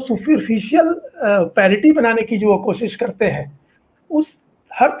 तो जो सुपरफिशियल पैरिटी बनाने की जो वो कोशिश करते हैं, उस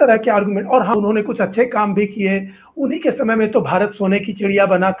हर तरह के आर्गुमेंट। और हाँ, उन्होंने कुछ अच्छे काम भी किए। उन्हीं के समय में तो भारत सोने की चिड़िया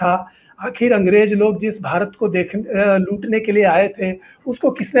बना था। आखिर अंग्रेज लोग जिस भारत को लूटने के लिए आए थे,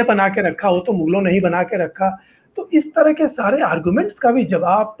 उसको किसने बना के रखा? वो तो मुगलों ने ही बना के रखा। तो इस तरह के सारे आर्गुमेंट्स का भी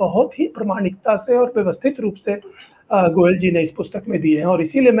जवाब बहुत ही प्रामाणिकता से और व्यवस्थित रूप से गोयल जी ने इस पुस्तक में दिए हैं। और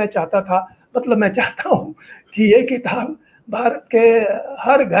इसीलिए मैं चाहता हूँ कि ये किताब भारत के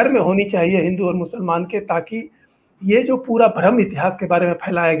हर घर में होनी चाहिए, हिंदू और मुसलमान के, ताकि ये जो पूरा भ्रम इतिहास के बारे में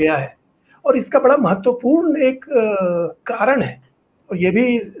फैलाया गया है, और इसका बड़ा महत्वपूर्ण एक कारण है, और ये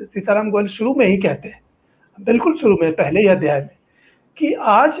भी सीताराम गोयल शुरू में ही कहते हैं, बिल्कुल शुरू में, पहले ही अध्याय में, कि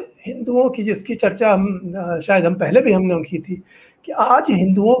आज हिंदुओं की, जिसकी चर्चा हम शायद हम पहले भी हमने की थी, कि आज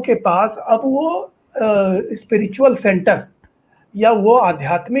हिंदुओं के पास अब वो स्पिरिचुअल सेंटर या वो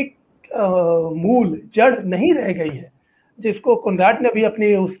आध्यात्मिक मूल जड़ नहीं रह गई है, जिसको कोनराड ने भी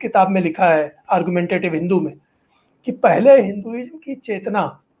अपनी उस किताब में लिखा है, आर्गुमेंटेटिव हिंदू में, कि पहले हिंदुइज्म की चेतना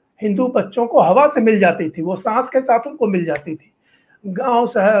हिंदू बच्चों को हवा से मिल जाती थी, वो सांस के साथ उनको मिल जाती थी,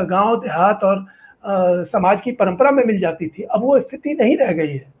 गांव देहात और समाज की परंपरा में मिल जाती थी। अब वो स्थिति नहीं रह गई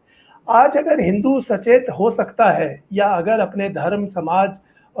है। आज अगर हिंदू सचेत हो सकता है, या अगर अपने धर्म, समाज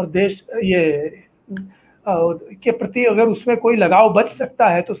और देश के प्रति अगर उसमें कोई लगाव बच सकता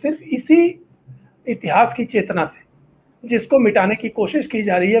है, तो सिर्फ इसी इतिहास की चेतना से, जिसको मिटाने की कोशिश की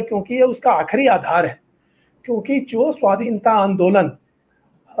जा रही है, क्योंकि ये उसका आखिरी आधार है। क्योंकि जो स्वाधीनता आंदोलन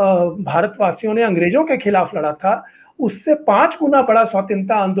भारतवासियों ने अंग्रेजों के खिलाफ लड़ा था, उससे 5 गुना बड़ा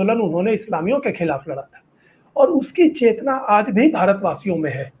स्वतंत्रता आंदोलन उन्होंने इस्लामियों के खिलाफ लड़ा था, और उसकी चेतना आज भी भारतवासियों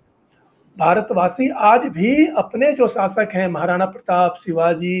में है। भारतवासी आज भी अपने जो शासक हैं, महाराणा प्रताप,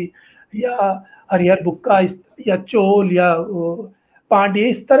 शिवाजी या हरिहर बुक्का या चोल या पांड्य,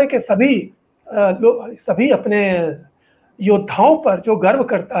 इस तरह के सभी अपने योद्धाओं पर जो गर्व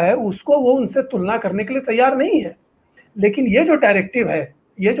करता है, उसको वो उनसे तुलना करने के लिए तैयार नहीं है। लेकिन ये जो डायरेक्टिव है,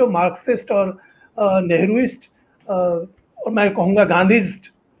 ये जो मार्क्सिस्ट और नेहरूइस्ट और मैं कहूँगा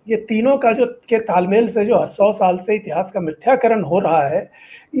गांधीस्ट, ये तीनों का जो के तालमेल से जो 100 साल से इतिहास का मिथ्याकरण हो रहा है,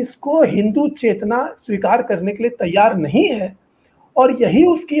 इसको हिंदू चेतना स्वीकार करने के लिए तैयार नहीं है, और यही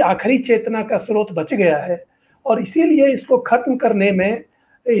उसकी आखिरी चेतना का स्रोत बच गया है। और इसीलिए इसको खत्म करने में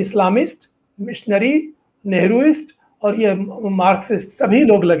इस्लामिस्ट, मिशनरी, नेहरूइस्ट और ये मार्क्सिस्ट सभी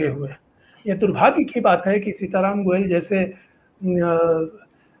लोग लगे हुए हैं। ये दुर्भाग्य की बात है कि सीताराम गोयल जैसे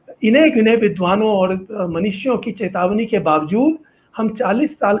इन्हें गिने विद्वानों और मनुष्यों की चेतावनी के बावजूद हम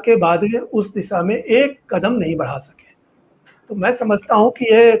 40 साल के बाद में उस दिशा में एक कदम नहीं बढ़ा सके। तो मैं समझता हूँ कि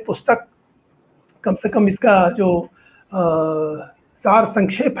ये पुस्तक, कम से कम इसका जो सार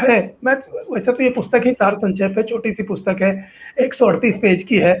संक्षेप है, वैसे तो ये पुस्तक ही सार संक्षेप है, छोटी सी पुस्तक है, 138 पेज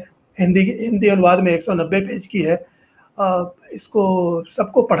की है, हिंदी अनुवाद में 190 पेज की है। इसको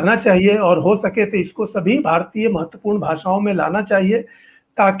सबको पढ़ना चाहिए, और हो सके तो इसको सभी भारतीय महत्वपूर्ण भाषाओं में लाना चाहिए,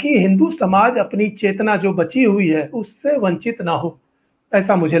 ताकि हिंदू समाज अपनी चेतना जो बची हुई है उससे वंचित ना हो,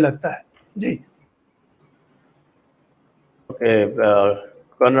 ऐसा मुझे लगता है जी। Okay,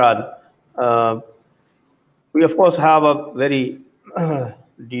 Koenraad, we of course have a very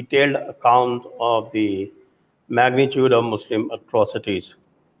detailed account of the magnitude of Muslim atrocities,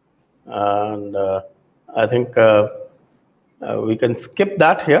 and I think we can skip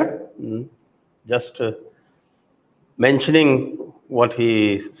that here, just mentioning what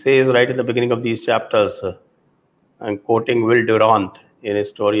he says right at the beginning of these chapters, and quoting Will Durant in his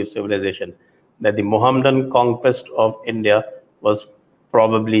Story of Civilization, that the Mohammedan conquest of India was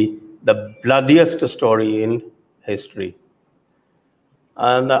probably the bloodiest story in history.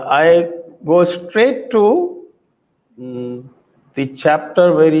 And I go straight to the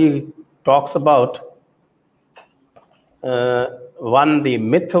chapter where he talks about one, the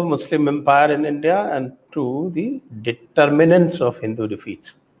myth of Muslim empire in India, and two, the determinants of Hindu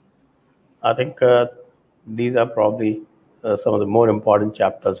defeats. I think these are probably some of the more important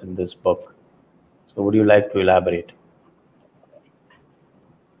chapters in this book. So would you like to elaborate?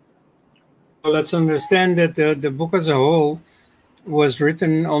 Well, let's understand that the book as a whole was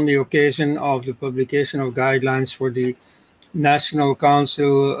written on the occasion of the publication of guidelines for the National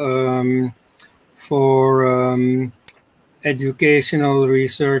Council for Educational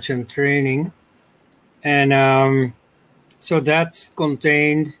Research and Training. And so that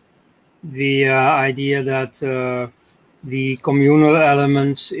contained the idea that the communal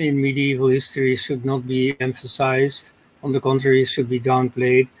elements in medieval history should not be emphasized. On the contrary, should be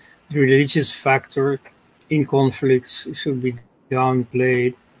downplayed. The religious factor in conflicts should be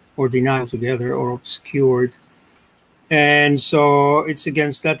downplayed or denied altogether or obscured. And so it's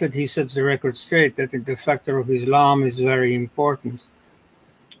against that he sets the record straight, that the factor of Islam is very important.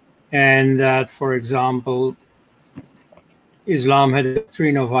 And that, for example, Islam had a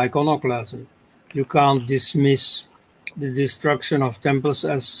doctrine of iconoclasm. You can't dismiss the destruction of temples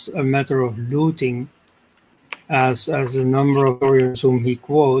as a matter of looting, as a number of historians whom he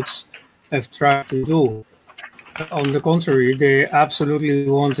quotes have tried to do. On the contrary, they absolutely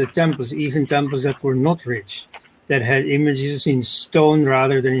wanted temples, even temples that were not rich, that had images in stone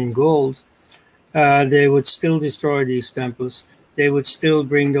rather than in gold. They would still destroy these temples. They would still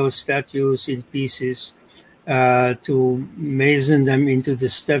bring those statues in pieces to mason them into the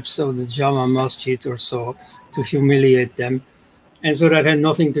steps of the Jama Masjid or so, to humiliate them. And so that had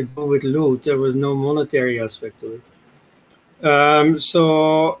nothing to do with loot. There was no monetary aspect to it.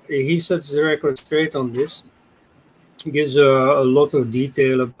 So he sets the record straight on this. He gives a lot of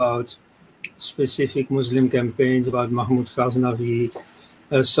detail about specific Muslim campaigns, about Mahmud Ghaznavi,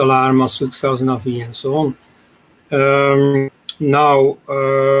 Salar Masoud Ghaznavi, and so on. Now,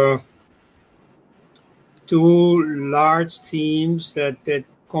 two large themes that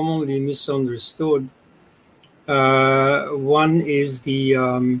commonly misunderstood. One is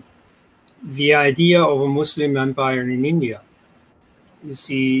the idea of a Muslim empire in India. You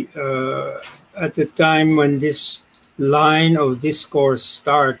see, at the time when this line of discourse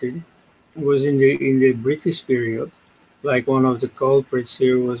started, was in the British period. Like one of the culprits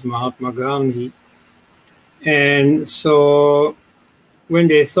here was Mahatma Gandhi. And so when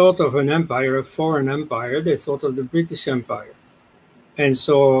they thought of an empire, a foreign empire, they thought of the British Empire. And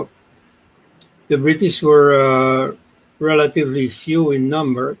so the British were relatively few in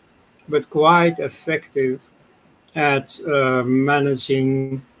number, but quite effective at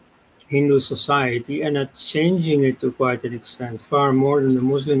managing Hindu society and at changing it to quite an extent, far more than the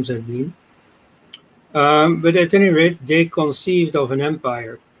Muslims had been. But at any rate, they conceived of an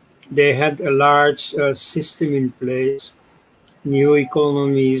empire. They had a large system in place, new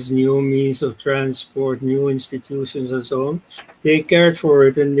economies, new means of transport, new institutions, and so on. They cared for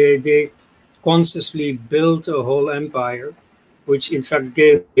it, and they consciously built a whole empire, which in fact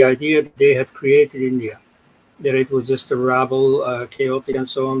gave the idea that they had created India, that it was just a rabble, chaotic and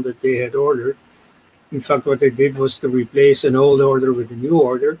so on, that they had ordered. In fact, what they did was to replace an old order with a new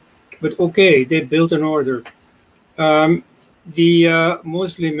order. But okay, they built an order. The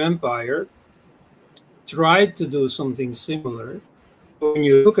Muslim empire tried to do something similar. When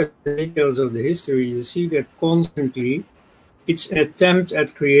you look at the details of the history, you see that constantly it's an attempt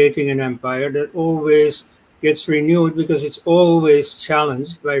at creating an empire that always gets renewed because it's always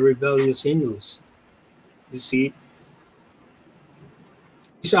challenged by rebellious Hindus. You see,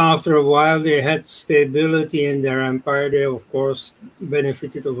 after a while they had stability in their empire. They, of course,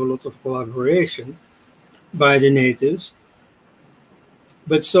 benefited of a lot of collaboration by the natives.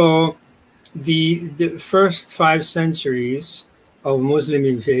 But so the first 5 centuries of Muslim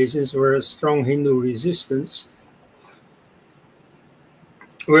invasions were a strong Hindu resistance,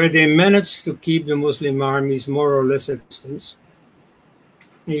 where they managed to keep the Muslim armies more or less at distance,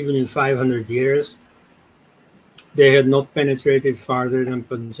 even in 500 years. They had not penetrated farther than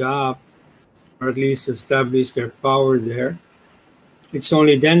Punjab, or at least established their power there. It's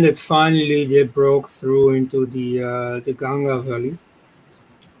only then that finally they broke through into the Ganga Valley.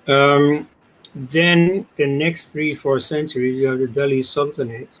 Then the next 3-4 centuries, you have the Delhi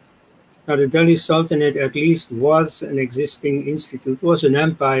Sultanate. Now, the Delhi Sultanate at least was an existing institute, was an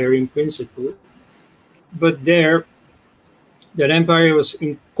empire in principle, but there, that empire was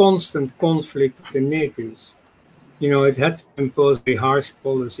in constant conflict with the natives. You know, it had to impose very harsh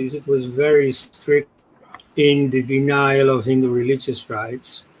policies. It was very strict in the denial of Hindu religious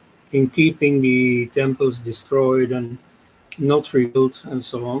rights, in keeping the temples destroyed and not rebuilt, and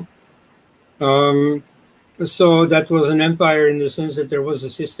so on. So that was an empire in the sense that there was a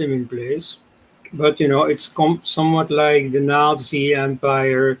system in place. But, you know, it's somewhat like the Nazi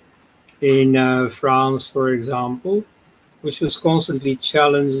empire in France, for example, which was constantly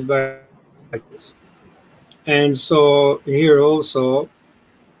challenged by. And so here also,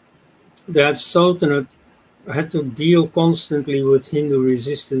 that Sultanate had to deal constantly with Hindu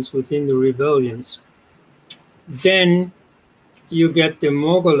resistance, with Hindu rebellions. Then you get the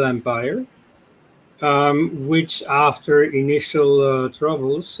Mughal Empire, which after initial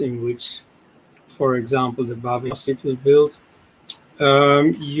troubles, in which, for example, the Babri Masjid was built,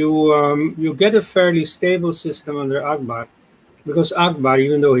 you get a fairly stable system under Akbar, because Akbar,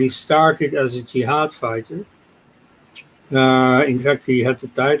 even though he started as a jihad fighter, in fact, he had the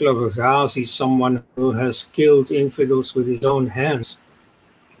title of a Ghazi, someone who has killed infidels with his own hands,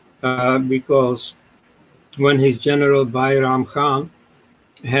 because when his general Bayram Khan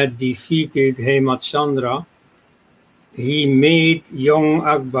had defeated Hemat Chandra, he made young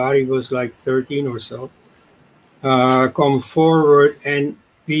Akbar, he was like 13 or so, come forward and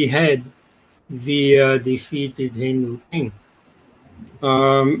behead the defeated Hindu king.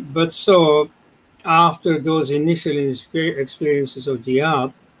 But so, after those initial experiences of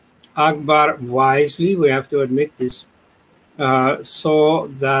jihad, Akbar wisely, we have to admit this, saw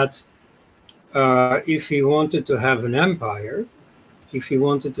that if he wanted to have an empire, if he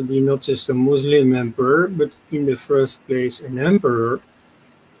wanted to be not just a Muslim emperor, but in the first place an emperor,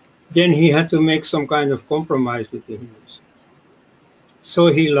 then he had to make some kind of compromise with the Hindus. So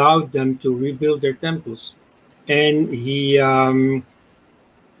he allowed them to rebuild their temples, and he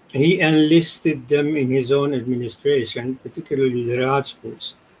enlisted them in his own administration, particularly the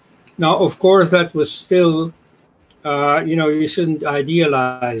Rajputs. Now, of course, that was still, you shouldn't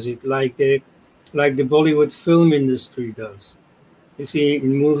idealize it like the Bollywood film industry does. You see,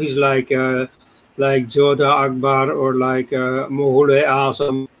 in movies like Jodha Akbar or like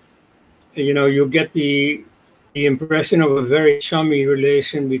Mughal-e-Azam, you get the impression of a very chummy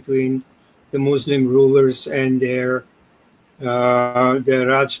relation between the Muslim rulers and their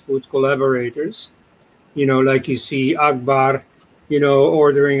Rajput collaborators. Like you see Akbar,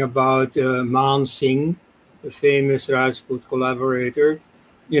 ordering about Man Singh, the famous Rajput collaborator,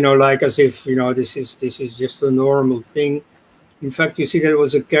 like as if, this is just a normal thing. In fact, you see that it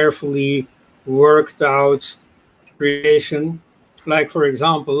was a carefully worked out relation. Like, for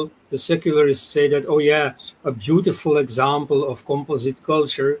example, the secularists say that, oh yeah, a beautiful example of composite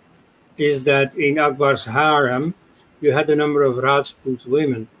culture is that in Akbar's harem, you had a number of Rajput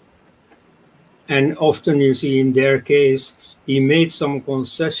women. And often you see in their case, he made some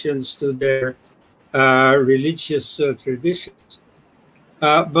concessions to their religious traditions.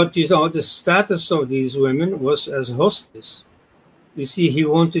 But the status of these women was as hostess. You see, he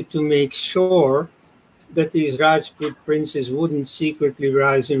wanted to make sure that these Rajput princes wouldn't secretly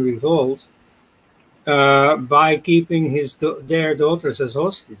rise in revolt by keeping their daughters as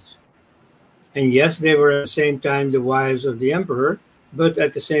hostage. And yes, they were at the same time the wives of the emperor, but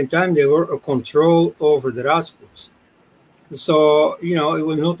at the same time they were a control over the Rajputs. So, it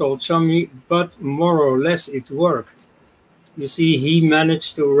was not all chummy, but more or less it worked. You see, he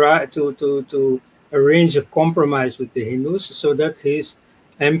managed to arrange a compromise with the Hindus so that his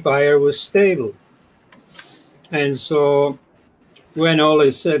empire was stable. And so, when all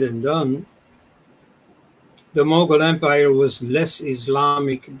is said and done, the Mughal Empire was less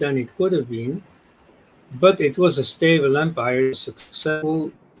Islamic than it could have been, but it was a stable empire, a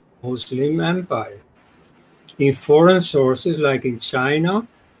successful Muslim empire. In foreign sources, like in China,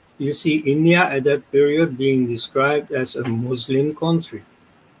 you see India at that period being described as a Muslim country.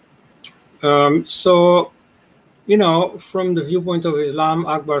 So, from the viewpoint of Islam,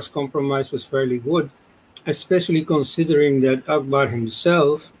 Akbar's compromise was fairly good, especially considering that Akbar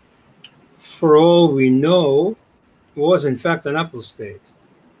himself, for all we know, was in fact an apostate.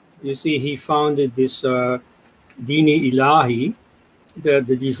 You see, he founded this Dini Ilahi, the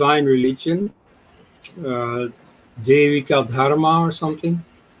divine religion, Devika Dharma or something.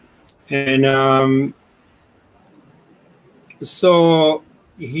 And so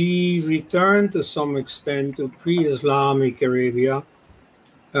he returned to some extent to pre-Islamic Arabia.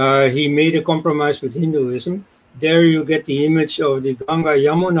 He made a compromise with Hinduism. There you get the image of the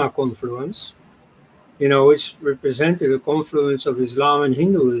Ganga-Yamuna confluence, which represented a confluence of Islam and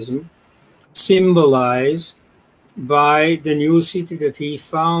Hinduism, symbolized by the new city that he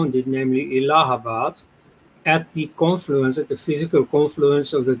founded, namely Allahabad, at the confluence, at the physical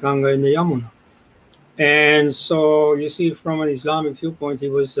confluence of the Ganga and the Yamuna. And so you see, from an Islamic viewpoint, he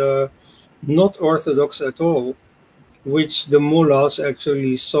was not orthodox at all, which the mullahs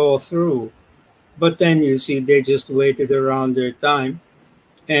actually saw through. But then you see, they just waited around their time.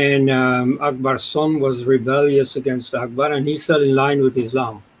 And Akbar's son was rebellious against Akbar, and he fell in line with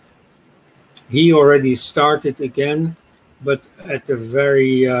Islam. He already started again, but at a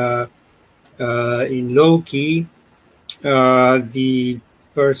very in low key, the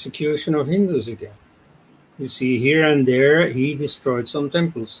persecution of Hindus again. You see, here and there, he destroyed some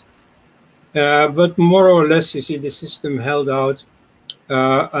temples. But more or less, you see, the system held out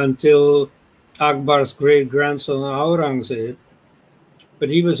until Akbar's great-grandson Aurangzeb. But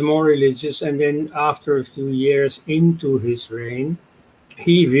he was more religious, and then after a few years into his reign,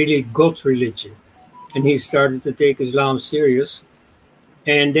 he really got religion. And he started to take Islam serious.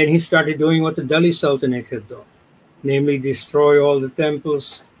 And then he started doing what the Delhi Sultanate had done, namely destroy all the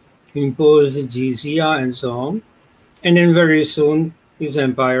temples, impose the jizya, and so on. And then very soon, his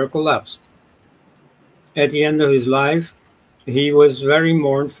empire collapsed. At the end of his life, he was very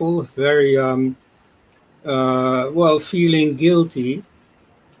mournful, very, feeling guilty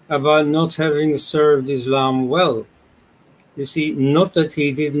about not having served Islam well. You see, not that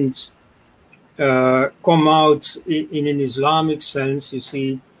he didn't come out in an Islamic sense, you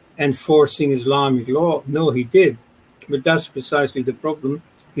see, enforcing Islamic law. No, he did. But that's precisely the problem.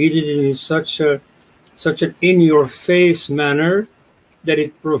 He did it in such an in-your-face manner that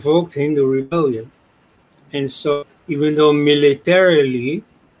it provoked Hindu rebellion. And so, even though militarily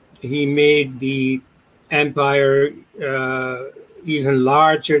he made the empire even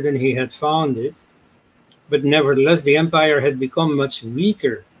larger than he had found it, but nevertheless the empire had become much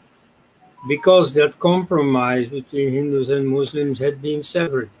weaker because that compromise between Hindus and Muslims had been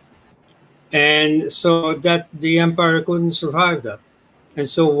severed. And so that the empire couldn't survive that. And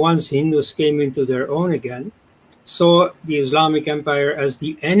so once Hindus came into their own again, saw the Islamic Empire as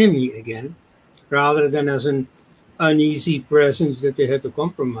the enemy again, rather than as an uneasy presence that they had to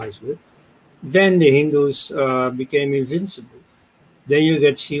compromise with, then the Hindus became invincible. Then you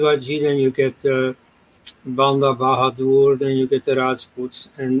get Shivaji, then you get Banda Bahadur, then you get the Rajputs,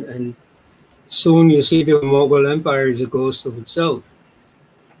 and soon you see the Mughal Empire is a ghost of itself.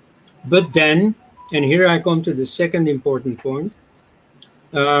 But then, and here I come to the second important point,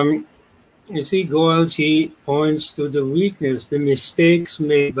 you see, Goelji points to the weakness, the mistakes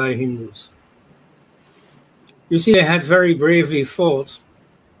made by Hindus. You see, they had very bravely fought,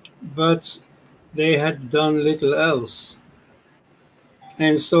 but they had done little else.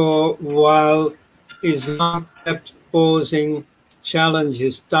 And so while Islam kept posing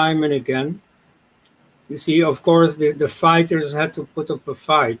challenges time and again, you see, of course, the fighters had to put up a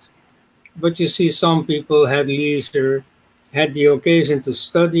fight. But you see, some people had leisure, had the occasion to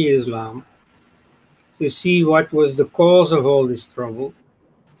study Islam, to see what was the cause of all this trouble.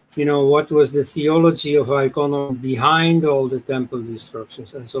 You know, what was the theology of our economy behind all the temple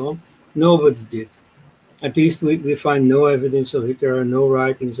destructions and so on. Nobody did. At least we find no evidence of it. There are no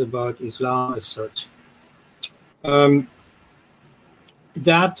writings about Islam as such.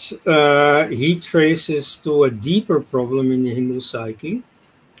 He traces to a deeper problem in the Hindu psyche,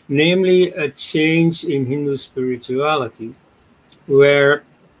 namely a change in Hindu spirituality, where,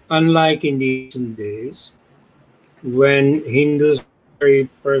 unlike in the ancient days, when Hindus were very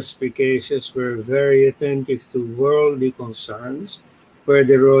perspicacious, were very attentive to worldly concerns, where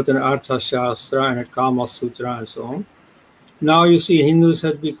they wrote an Artha Shastra and a Kama Sutra and so on. Now you see Hindus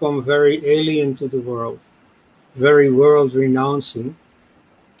had become very alien to the world, very world-renouncing.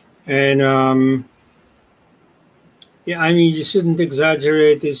 And yeah, I mean, you shouldn't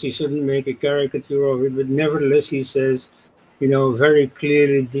exaggerate this, you shouldn't make a caricature of it, but nevertheless, he says, you know, very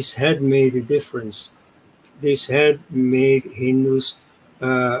clearly this had made a difference. This had made Hindus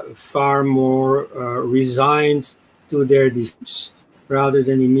far more resigned to their defeats, rather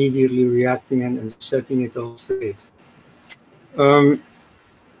than immediately reacting and setting it all straight.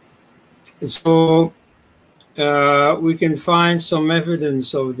 So we can find some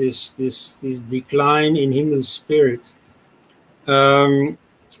evidence of this decline in Hindu spirit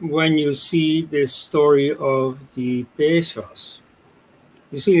when you see the story of the Peshwas.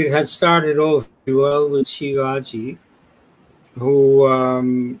 You see, it had started off very well with Shivaji,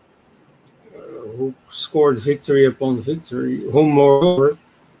 who scored victory upon victory, who moreover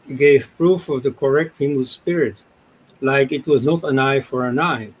gave proof of the correct Hindu spirit. Like, it was not an eye for an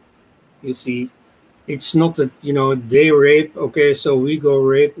eye. You see, it's not that, you know, they rape, okay, so we go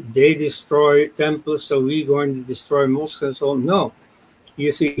rape. They destroy temples, so we going to destroy mosques and so on. No.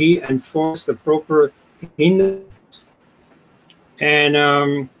 You see, he enforced the proper Hindu.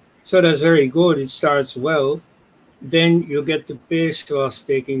 And so that's very good. It starts well. Then you get the Peshwas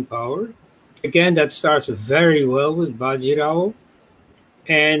taking power. Again, that starts very well with Bajirao.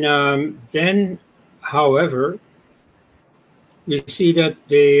 And then, however, we see that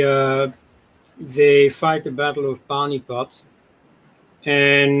they fight the Battle of Panipat.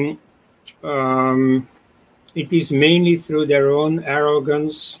 And it is mainly through their own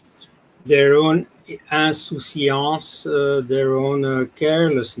arrogance, their own insouciance, their own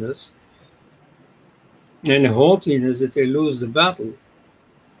carelessness and haughtiness that they lose the battle.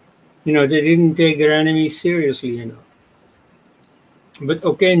 They didn't take their enemies seriously. But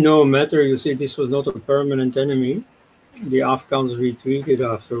okay, no matter, you see, this was not a permanent enemy. The Afghans retreated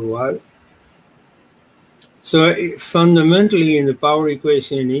after a while. So fundamentally in the power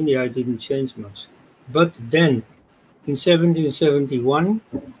equation in India, it didn't change much. But then, in 1771,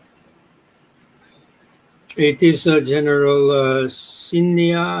 it is General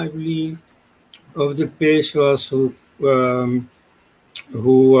Scindia, I believe, of the Peshwas who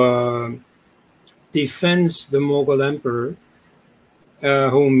defends the Mughal emperor,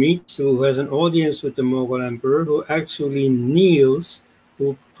 who has an audience with the Mughal emperor, who actually kneels,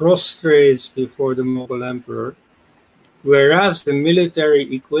 who prostrates before the Mughal emperor, whereas the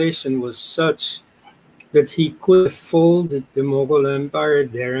military equation was such that he could have folded the Mughal Empire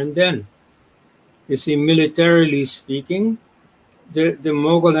there and then. You see, militarily speaking, the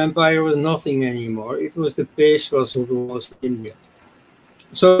Mughal Empire was nothing anymore. It was the Peshwas who ruled India.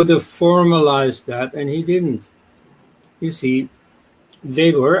 So they formalized that, and he didn't. You see,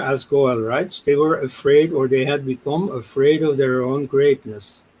 they were, as Goel writes, they were afraid, or they had become afraid of their own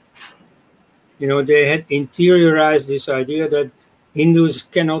greatness. They had interiorized this idea that Hindus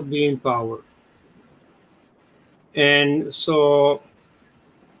cannot be in power. And so,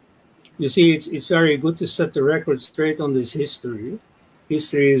 you see, it's very good to set the record straight on this history.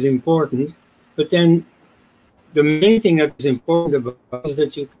 History is important, but then the main thing that is important about it is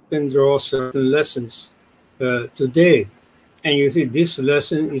that you can draw certain lessons today. And you see, this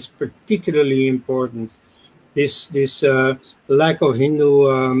lesson is particularly important. This lack of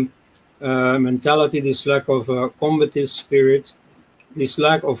Hindu mentality, this lack of combative spirit, this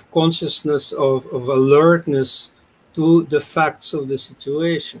lack of consciousness, of alertness to the facts of the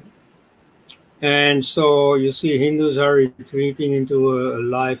situation. And so you see Hindus are retreating into a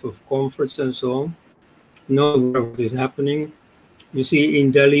life of comforts and so on. Not aware of what is happening. You see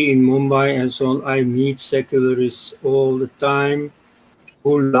in Delhi, in Mumbai and so on, I meet secularists all the time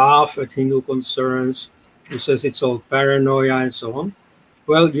who laugh at Hindu concerns, who says it's all paranoia and so on.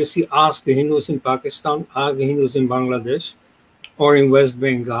 Well, you see, ask the Hindus in Pakistan, ask the Hindus in Bangladesh, or in West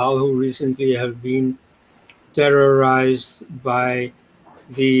Bengal, who recently have been terrorized by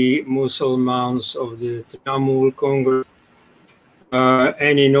the Muslims of the Trinamool Congress,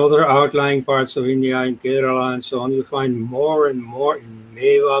 and in other outlying parts of India, in Kerala and so on, you find more and more in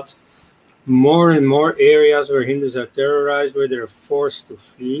Mewat, more and more areas where Hindus are terrorized, where they're forced to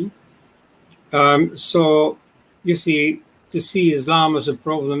flee. So you see, to see Islam as a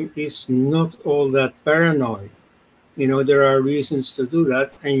problem is not all that paranoid. There are reasons to do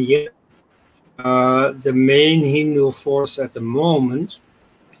that, and yet the main Hindu force at the moment,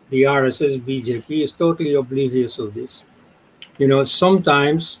 the RSS BJP, is totally oblivious of this.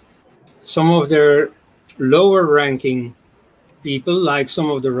 Sometimes some of their lower ranking people, like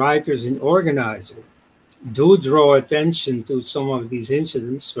some of the writers in Organizer, do draw attention to some of these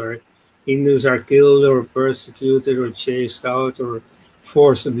incidents where Hindus are killed or persecuted or chased out or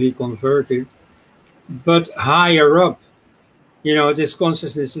forcibly converted. But higher up, this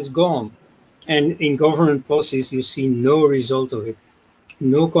consciousness is gone. And in government policies, you see no result of it,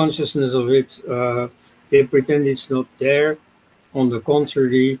 no consciousness of it. They pretend it's not there. On the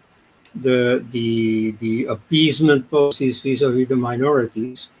contrary, the appeasement policies vis-a-vis the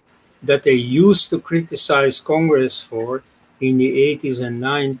minorities that they used to criticize Congress for in the 80s and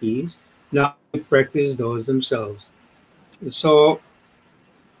 90s, now they practice those themselves. So,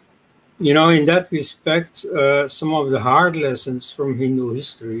 in that respect, some of the hard lessons from Hindu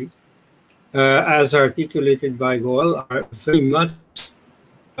history, as articulated by Goel, are very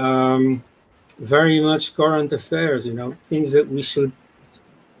much current affairs, things that we should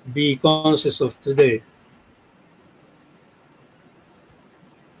be conscious of today.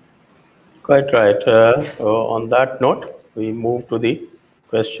 Quite right. On that note, we move to the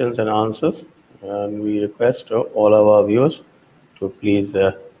questions and answers, and we request all our viewers to please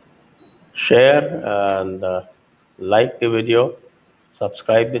share and like the video,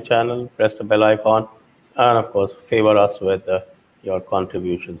 subscribe the channel, press the bell icon, and of course favor us with your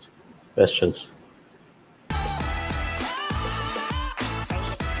contributions, questions.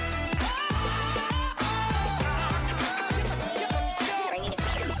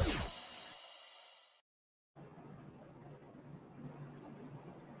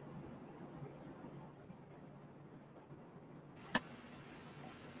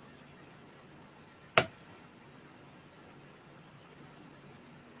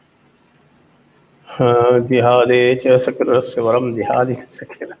 जिहादे च सक्रियस्य वरम जिहादि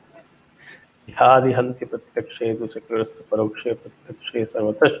सक्रिय जिहादि हन्ति प्रत्यक्षे तु सक्रियस्य परोक्षे प्रत्यक्षे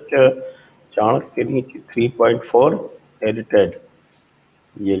सर्वतश्च Chanakya 3.4 edited.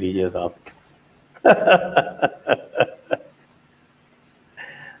 ये लीजिए साहब.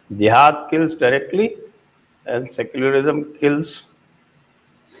 Jihad kills directly and secularism kills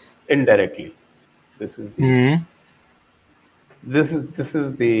indirectly. This is the this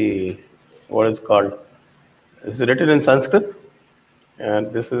is the what is called. It's written in Sanskrit,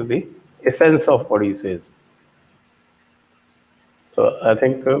 and this is the essence of what he says. So I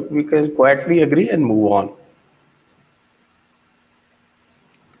think we can quietly agree and move on.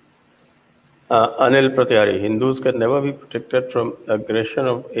 Anil Pratyari, Hindus can never be protected from aggression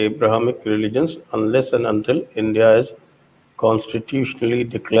of Abrahamic religions unless and until India is constitutionally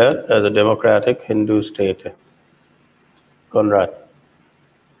declared as a democratic Hindu state. Koenraad.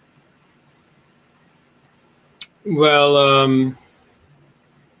 Well,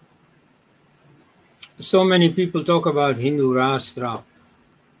 so many people talk about Hindu Rashtra,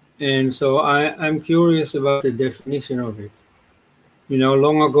 and so I'm curious about the definition of it. You know,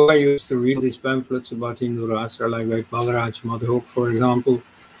 long ago I used to read these pamphlets about Hindu Rashtra, like by Balraj Madhok, for example.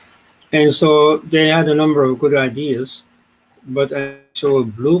 And so they had a number of good ideas, but an actual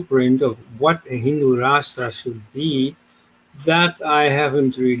blueprint of what a Hindu Rashtra should be, that I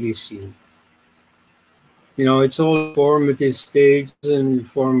haven't really seen. You know, it's all formative stages in the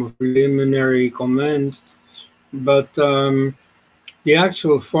form of preliminary comments, but the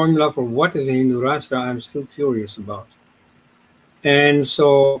actual formula for what is a Hindu Rashtra, I'm still curious about. And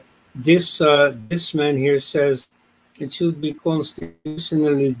so this man here says it should be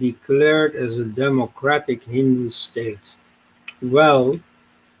constitutionally declared as a democratic Hindu state. Well,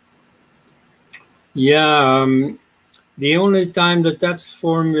 yeah, the only time that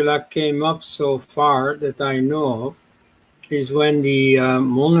formula came up so far that I know of is when the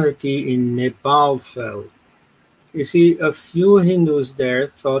monarchy in Nepal fell. You see, a few Hindus there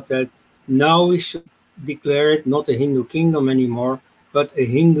thought that now we should declare it not a Hindu kingdom anymore, but a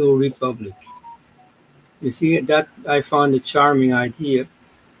Hindu republic. You see, that I found a charming idea.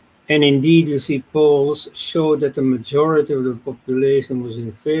 And indeed, you see, polls showed that the majority of the population was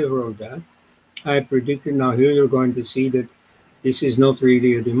in favor of that. I predicted, now here you're going to see that this is not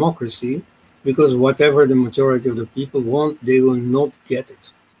really a democracy, because whatever the majority of the people want, they will not get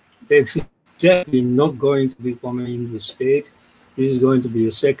it. This is definitely not going to become a Hindu state. This is going to be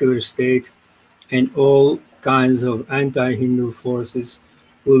a secular state, and all kinds of anti-Hindu forces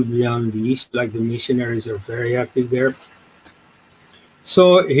will be unleashed, like the missionaries are very active there.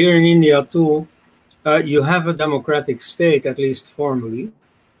 So here in India too, you have a democratic state, at least formally.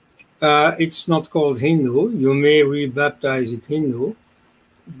 It's not called Hindu. You may rebaptize it Hindu,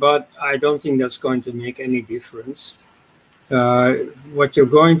 but I don't think that's going to make any difference. What you're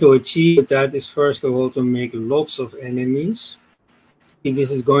going to achieve with that is, first of all, to make lots of enemies.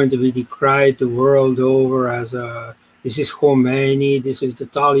 This is going to be decried the world over as this is Khomeini, this is the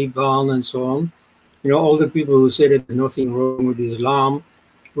Taliban, and so on. You know, all the people who say that there's nothing wrong with Islam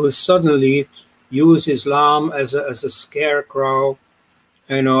will suddenly use Islam as a scarecrow,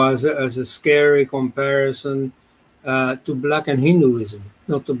 you know, as a scary comparison to blacken Hinduism,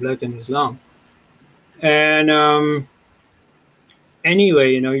 not to blacken Islam. And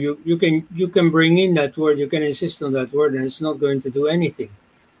anyway, you know, you can bring in that word, you can insist on that word, and it's not going to do anything.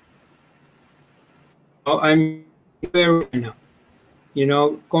 I'm aware now, you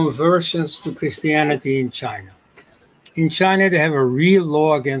know, conversions to Christianity in China. In China, they have a real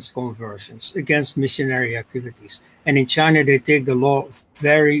law against conversions, against missionary activities. And in China, they take the law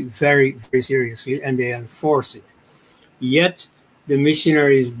very, very, very seriously, and they enforce it. Yet, the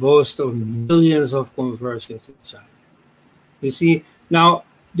missionaries boast of millions of conversions in China. You see, now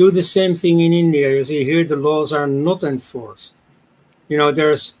do the same thing in India. You see, here the laws are not enforced. You know,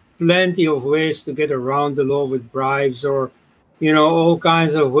 there's plenty of ways to get around the law with bribes or, you know, all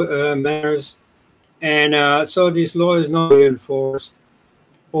kinds of manners. And so this law is not enforced.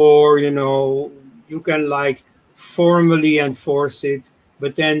 Or, you know, you can like formally enforce it,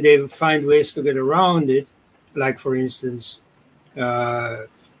 but then they find ways to get around it. Like, for instance,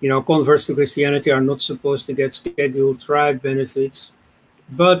 you know, converts to Christianity are not supposed to get scheduled tribe benefits,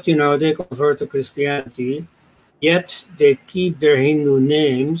 but, you know, they convert to Christianity, yet they keep their Hindu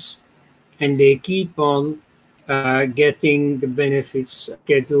names and they keep on getting the benefits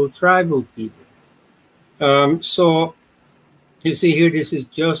scheduled tribal people. So you see here, this is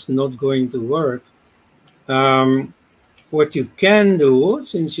just not going to work. What you can do,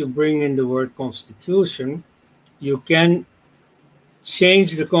 since you bring in the word constitution, you can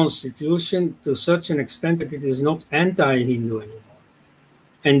change the constitution to such an extent that it is not anti-Hindu anymore.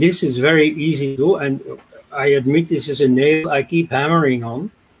 And this is very easy to do, and I admit this is a nail I keep hammering on,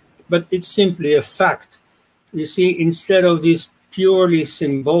 but it's simply a fact. You see, instead of these purely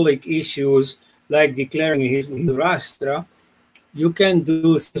symbolic issues like declaring Hindu Rashtra, you can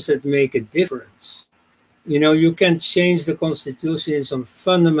do things that make a difference. You know, you can change the constitution in some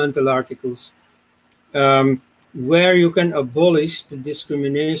fundamental articles where you can abolish the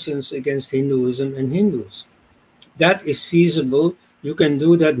discriminations against Hinduism and Hindus. That is feasible. You can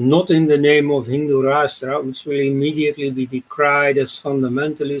do that not in the name of Hindu Rashtra, which will immediately be decried as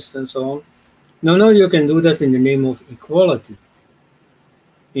fundamentalist and so on. No, you can do that in the name of equality,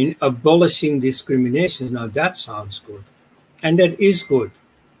 in abolishing discriminations. Now that sounds good. And that is good.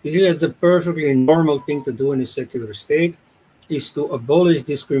 You see, that's a perfectly normal thing to do in a secular state, is to abolish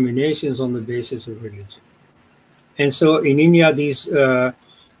discriminations on the basis of religion. And so in India, these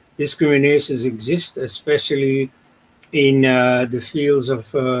discriminations exist, especially in the fields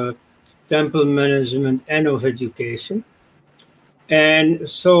of temple management and of education. And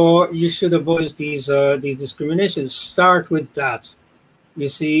so you should abolish these discriminations. Start with that, you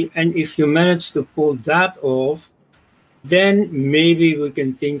see. And if you manage to pull that off, then maybe we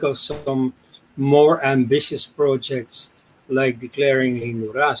can think of some more ambitious projects like declaring a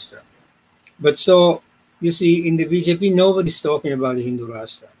Hindu Rashtra. But so, you see, in the BJP, nobody's talking about a Hindu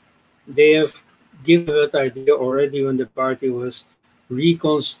Rashtra. They have given that idea already when the party was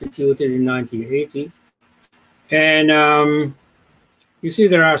reconstituted in 1980. And you see,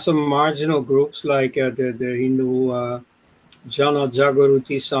 there are some marginal groups like the Hindu Jana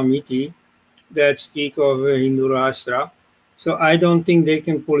Jagaruti Samiti that speak of a Hindu Rashtra. So I don't think they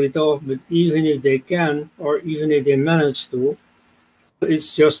can pull it off, but even if they can, or even if they manage to,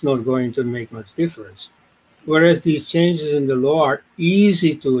 it's just not going to make much difference. Whereas these changes in the law are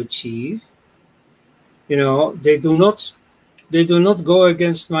easy to achieve, you know, they do not go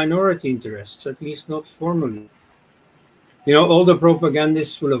against minority interests, at least not formally. You know, all the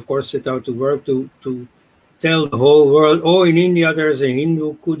propagandists will, of course, set out to work to tell the whole world, oh, in India there's a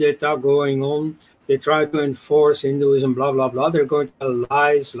Hindu coup d'etat going on. They try to enforce Hinduism, blah, blah, blah. They're going to tell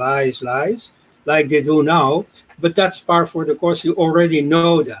lies, lies, lies, like they do now. But that's par for the course. You already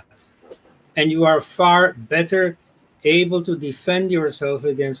know that. And you are far better able to defend yourself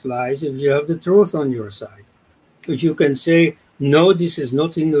against lies if you have the truth on your side. If you can say, no, this is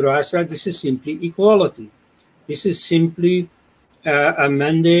not Hindu Rashtra, this is simply equality. This is simply a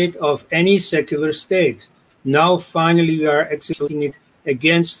mandate of any secular state. Now, finally, we are executing it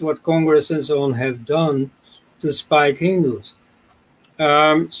against what Congress and so on have done to spite Hindus.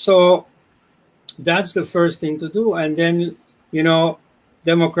 So that's the first thing to do. And then, you know,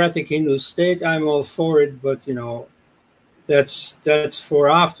 democratic Hindu state, I'm all for it, but, you know, that's for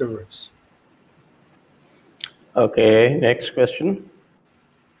afterwards. Okay, next question.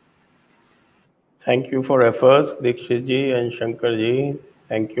 Thank you for efforts, Dixit ji and Shankar ji.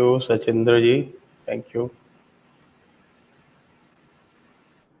 Thank you, Sachindra ji. Thank you.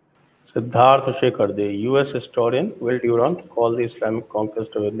 Siddharth Shekhar, the US historian Will Durant called the Islamic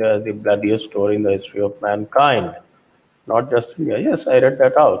conquest of India as the bloodiest story in the history of mankind. Not just India. Yes, I read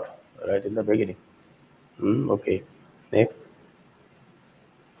that out right in the beginning. Okay, next.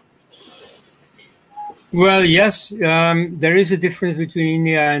 Well, yes, there is a difference between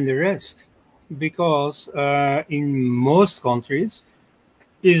India and the rest, because in most countries,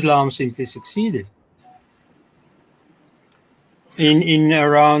 Islam simply succeeded. In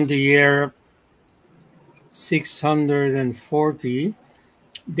around the year 640,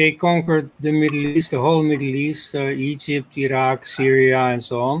 they conquered the Middle East, the whole Middle East, Egypt, Iraq, Syria, and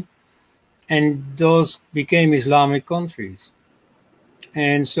so on. And those became Islamic countries.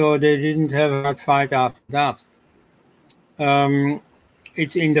 And so they didn't have a hard fight after that.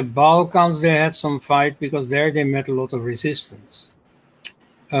 It's in the Balkans they had some fight, because there they met a lot of resistance.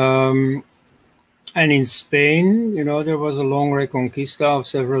 And in Spain, you know, there was a long reconquista of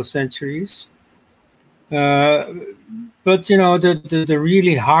several centuries. But, you know, the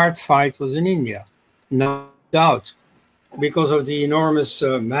really hard fight was in India, no doubt, because of the enormous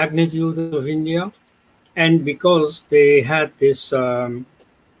magnitude of India, and because they had this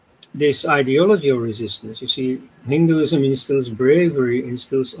this ideology of resistance. You see, Hinduism instills bravery,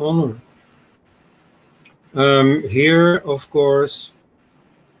 instills honor. Here, of course,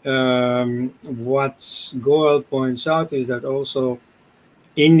 what Goel points out is that also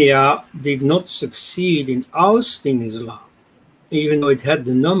India did not succeed in ousting Islam, even though it had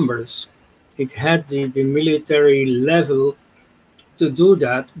the numbers. It had the military level to do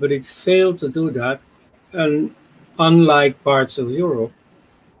that, but it failed to do that, and unlike parts of Europe,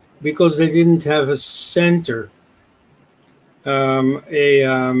 because they didn't have a center,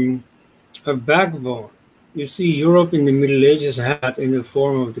 a backbone. You see, Europe in the Middle Ages had in the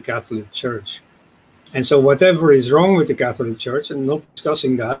form of the Catholic Church. And so whatever is wrong with the Catholic Church, and not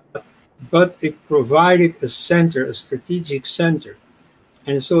discussing that, but it provided a center, a strategic center.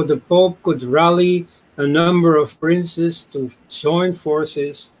 And so the Pope could rally a number of princes to join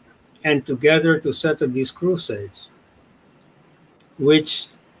forces and together to set up these crusades, which,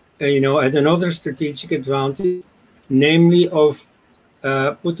 had another strategic advantage, namely of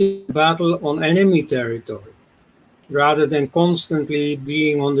putting battle on enemy territory, rather than constantly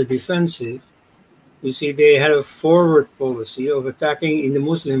being on the defensive. You see, they had a forward policy of attacking in the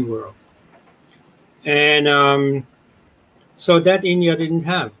Muslim world. And so that India didn't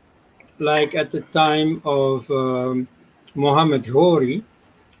have. Like at the time of Muhammad Ghori,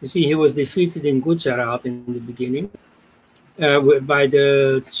 you see, he was defeated in Gujarat in the beginning by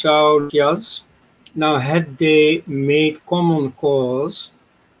the Chaukyas. Now, had they made common cause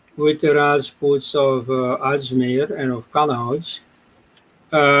with the Rajputs of Ajmer and of Kannauj,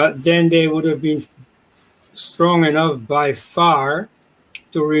 then they would have been strong enough by far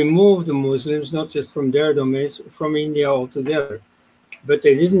to remove the Muslims, not just from their domains, from India altogether. But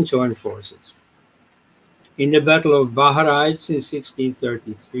they didn't join forces. In the Battle of Bahraich in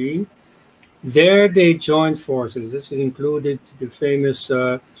 1633, there they joined forces. This included the famous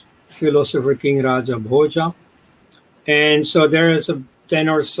philosopher King Raja Bhoja. And so there is 10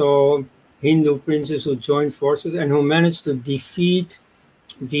 or so Hindu princes who joined forces and who managed to defeat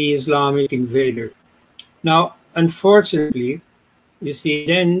the Islamic invader. Now, unfortunately, you see,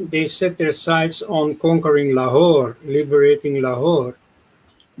 then they set their sights on conquering Lahore, liberating Lahore,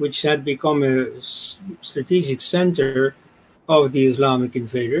 which had become a strategic center of the Islamic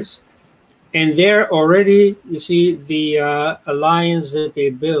invaders. And there already, you see, the alliance that they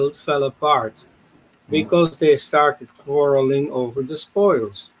built fell apart because they started quarreling over the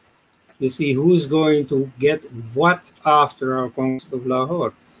spoils. You see, who's going to get what after our conquest of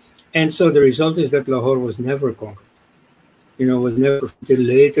Lahore? And so the result is that Lahore was never conquered. Was never until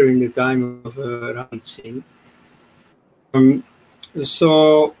later in the time of Ranjit Singh.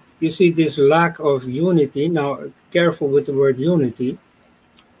 So you see this lack of unity. Now, careful with the word unity.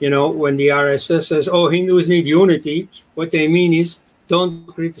 When the RSS says, oh, Hindus need unity, what they mean is don't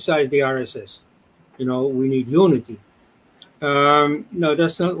criticize the RSS. We need unity. No,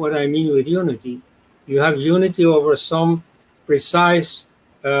 that's not what I mean with unity. You have unity over some precise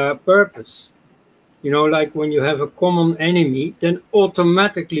purpose. Like when you have a common enemy, then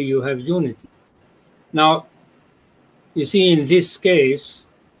automatically you have unity. Now, you see, in this case,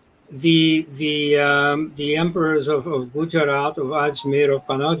 the emperors of Gujarat, of Ajmer, of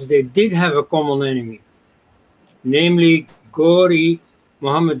Kannauj, they did have a common enemy, namely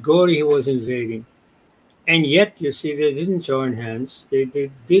Muhammad Ghori, who was invading. And yet, you see, they didn't join hands. They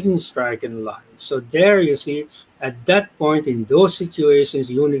didn't strike an alliance. So there, you see, at that point, in those situations,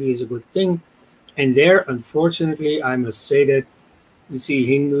 unity is a good thing. And there, unfortunately, I must say that you see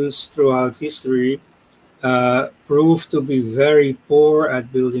Hindus throughout history proved to be very poor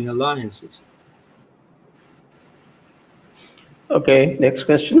at building alliances. Okay, next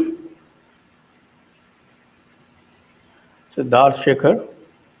question. Siddharth Shekhar,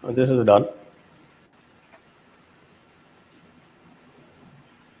 this is done.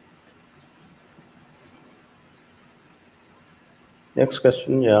 Next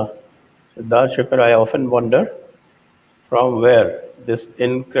question, yeah. Siddharth Shankar, I often wonder from where this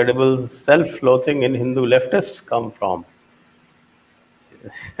incredible self-loathing in Hindu leftists come from.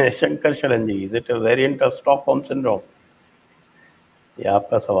 Shankar Sharan ji, is it a variant of Stockholm syndrome? ये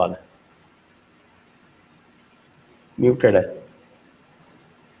आपका सवाल है. Muted है.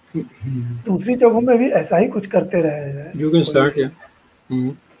 दूसरी जगहों में भी ऐसा ही कुछ करते रहे हैं. You can start, yeah.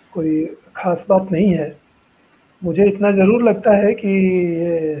 कोई खास बात नहीं है. मुझे इतना जरूर लगता है कि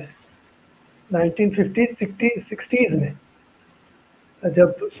 1950s 60s में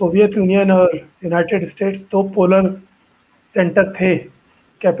जब सोवियत यूनियन और यूनाइटेड स्टेट्स दो पोलर सेंटर थे,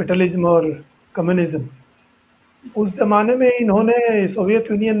 कैपिटलिज्म और कम्युनिज्म, उस ज़माने में इन्होंने,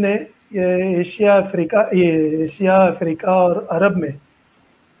 सोवियत यूनियन ने ये एशिया अफ्रीका और अरब में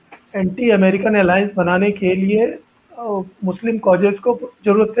एंटी अमेरिकन अलायंस बनाने के लिए मुस्लिम कॉजेस को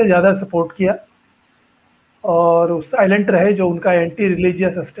ज़रूरत से ज़्यादा सपोर्ट किया और साइलेंट रहे जो उनका एंटी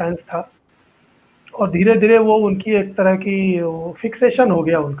रिलीजियस स्टैंस था. और धीरे धीरे वो उनकी एक तरह की फिक्सेशन हो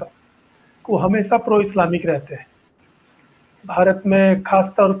गया उनका, वो हमेशा प्रो इस्लामिक रहते हैं. भारत में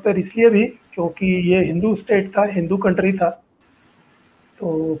खास तौर पर इसलिए भी क्योंकि ये हिंदू स्टेट था, हिंदू कंट्री था,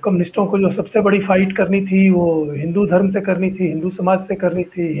 तो कम्युनिस्टों को जो सबसे बड़ी फाइट करनी थी वो हिंदू धर्म से करनी थी, हिंदू समाज से करनी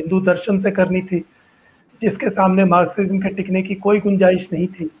थी, हिंदू दर्शन से करनी थी, जिसके सामने मार्क्सिज्म के टिकने की कोई गुंजाइश नहीं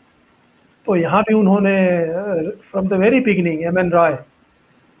थी. तो यहाँ भी उन्होंने from the very beginning, M N Roy,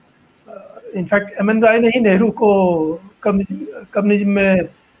 in fact MN राय ने ही नेहरू को कम्युनिज्म में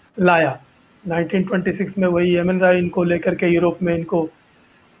लाया 1926 में। वही एमएन राय इनको लेकर के यूरोप में इनको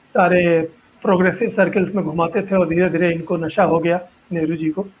सारे प्रोग्रेसिव सर्कल्स में घुमाते थे और धीरे धीरे इनको नशा हो गया नेहरू जी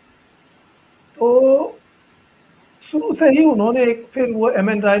को। तो शुरू से ही उन्होंने फिर वो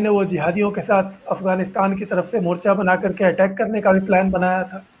एमएन राय ने वो जिहादियों के साथ अफगानिस्तान की तरफ से मोर्चा बना करके अटैक करने का भी प्लान बनाया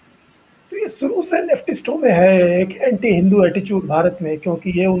था। तो ये शुरू से लेफ्टिस्टों में है एक एंटी हिंदू एटीट्यूड भारत में,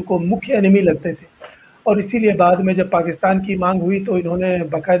 क्योंकि ये उनको मुख्य एनिमी लगते थे। और इसीलिए बाद में जब पाकिस्तान की मांग हुई तो इन्होंने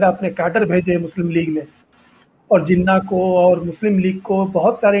बाकायदा अपने कैडर भेजे मुस्लिम लीग में, और जिन्ना को और मुस्लिम लीग को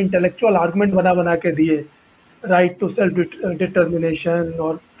बहुत सारे इंटेलेक्चुअल आर्गुमेंट बना के दिए, राइट टू सेल्फ डिटर्मिनेशन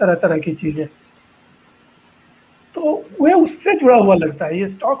और तरह तरह की चीज़ें। तो वह उससे जुड़ा हुआ लगता है। ये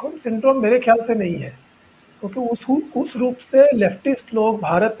स्टॉकहोम सिंड्रोम मेरे ख्याल से नहीं है, क्योंकि उस रूप से लेफ्टिस्ट लोग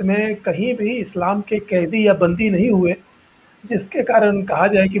भारत में कहीं भी इस्लाम के कैदी या बंदी नहीं हुए जिसके कारण कहा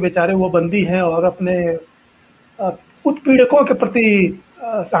जाए कि बेचारे वो बंदी हैं और अपने उत्पीड़कों के प्रति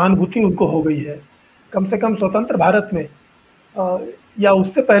सहानुभूति उनको हो गई है। कम से कम स्वतंत्र भारत में या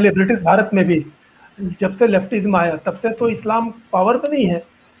उससे पहले ब्रिटिश भारत में भी जब से लेफ्टिज्म आया तब से तो इस्लाम पावर में नहीं है,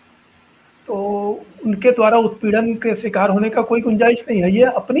 तो उनके द्वारा उत्पीड़न के शिकार होने का कोई गुंजाइश नहीं है। ये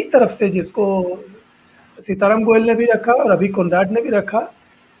अपनी तरफ से, जिसको सीताराम गोयल ने भी रखा और अभी कोनराड ने भी रखा,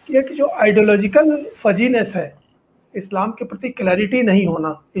 कि एक जो आइडियोलॉजिकल फजीनेस है, इस्लाम के प्रति क्लैरिटी नहीं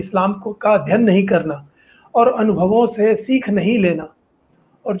होना, इस्लाम को का अध्ययन नहीं करना और अनुभवों से सीख नहीं लेना,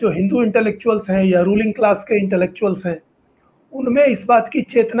 और जो हिंदू इंटेलेक्चुअल्स हैं या रूलिंग क्लास के इंटेलेक्चुअल्स हैं उनमें इस बात की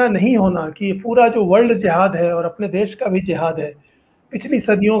चेतना नहीं होना कि ये पूरा जो वर्ल्ड जिहाद है और अपने देश का भी जिहाद है पिछली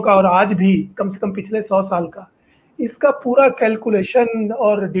सदियों का और आज भी कम से कम पिछले 100 साल का, इसका पूरा कैलकुलेशन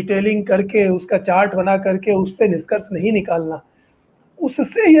और डिटेलिंग करके उसका चार्ट बना करके उससे निष्कर्ष नहीं निकालना।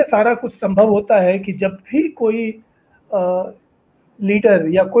 उससे ये सारा कुछ संभव होता है कि जब भी कोई लीडर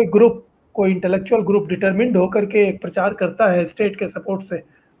या कोई ग्रुप, कोई इंटेलेक्चुअल ग्रुप डिटरमिन्ड होकर के एक प्रचार करता है स्टेट के सपोर्ट से,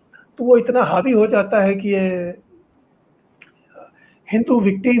 तो वो इतना हावी हो जाता है कि ये हिंदू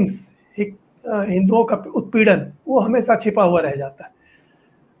विक्टिम्स, हिंदुओं का उत्पीड़न, वो हमेशा छिपा हुआ रह जाता है।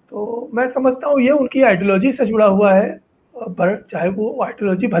 तो मैं समझता हूँ ये उनकी आइडियोलॉजी से जुड़ा हुआ है, चाहे वो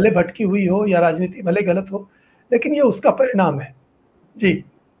आइडियोलॉजी भले भटकी हुई हो या राजनीति भले गलत हो, लेकिन ये उसका परिणाम है जी।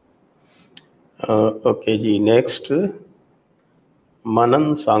 Okay ji, next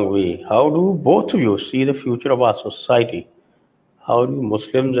Manan Sangvi. How do both of you see the future of our society? How do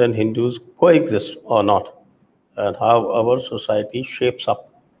Muslims and Hindus coexist or not? And how our society shapes up?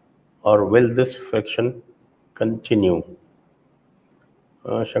 Or will this friction continue?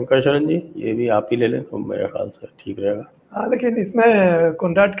 Shankar शरण जी, ये भी आप ही ले लें तो मेरे ख्याल से ठीक रहेगा। हाँ, लेकिन इसमें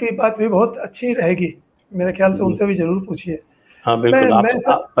कोनराड की बात भी बहुत अच्छी रहेगी मेरे ख्याल से, उनसे भी जरूर पूछिए। हाँ बिल्कुल,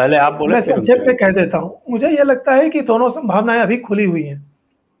 पहले आप बोले, मैं संक्षेप में कह देता हूँ। मुझे ये लगता है कि दोनों संभावनाएं अभी खुली हुई हैं।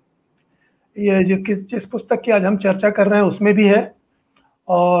 ये जिस पुस्तक की आज हम चर्चा कर रहे हैं उसमें भी है,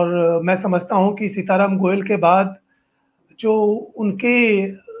 और मैं समझता हूँ कि सीताराम गोयल के बाद जो उनकी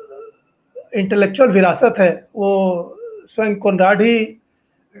इंटेलेक्चुअल विरासत है वो स्वयं कोनराड ही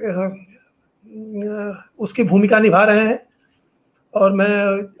उसकी भूमिका निभा रहे हैं। और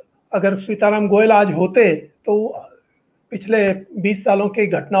मैं, अगर सीताराम गोयल आज होते तो पिछले 20 सालों की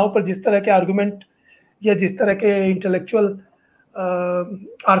घटनाओं पर जिस तरह के आर्गुमेंट या जिस तरह के इंटेलेक्चुअल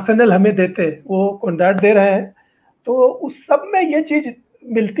आर्सेनल हमें देते वो कोनराड दे रहे हैं। तो उस सब में ये चीज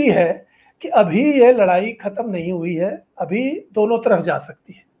मिलती है कि अभी ये लड़ाई खत्म नहीं हुई है, अभी दोनों तरफ जा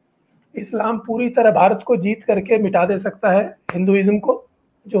सकती है। इस्लाम पूरी तरह भारत को जीत करके मिटा दे सकता है हिंदुइज्म को,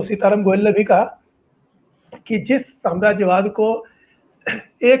 जो सीताराम गोयल ने भी कहा कि जिस साम्राज्यवाद को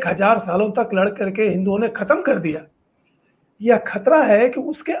 1000 सालों तक लड़ करके हिंदुओं ने खत्म कर दिया, यह खतरा है कि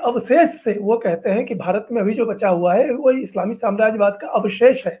उसके अवशेष से, वो कहते हैं कि भारत में अभी जो बचा हुआ है वो इस्लामी साम्राज्यवाद का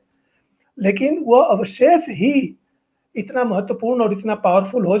अवशेष है, लेकिन वो अवशेष ही इतना महत्वपूर्ण और इतना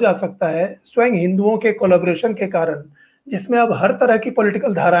पावरफुल हो जा सकता है स्वयं हिंदुओं के कोलैबोरेशन के कारण, जिसमें अब हर तरह की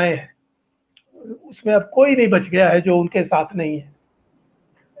पॉलिटिकल धाराएं हैं, उसमें अब कोई नहीं बच गया है जो उनके साथ नहीं है,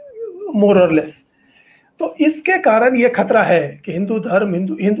 मोर और लेस। तो इसके कारण ये खतरा है कि हिंदू धर्म,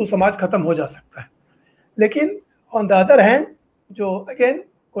 हिंदू समाज खत्म हो जा सकता है। लेकिन ऑन द अदर हैंड, जो अगेन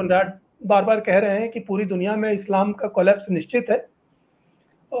कोनराड बार बार कह रहे हैं कि पूरी दुनिया में इस्लाम का कोलैप्स निश्चित है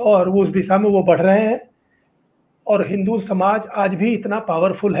और वो उस दिशा में वो बढ़ रहे हैं, और हिंदू समाज आज भी इतना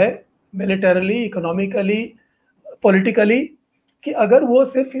पावरफुल है मिलिटरली, इकोनॉमिकली, पॉलिटिकली, कि अगर वो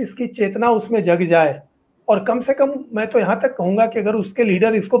सिर्फ इसकी चेतना उसमें जग जाए, और कम से कम मैं तो यहाँ तक कहूँगा कि अगर उसके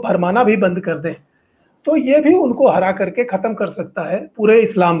लीडर इसको भरमाना भी बंद कर दें तो ये भी उनको हरा करके खत्म कर सकता है पूरे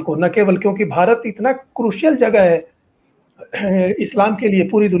इस्लाम को। न केवल क्योंकि भारत इतना क्रूशियल जगह है इस्लाम के लिए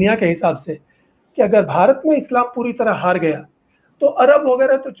पूरी दुनिया के हिसाब से, कि अगर भारत में इस्लाम पूरी तरह हार गया तो अरब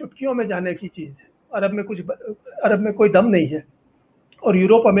वगैरह तो चुटकियों में जाने की चीज़ है, अरब में कोई दम नहीं है। और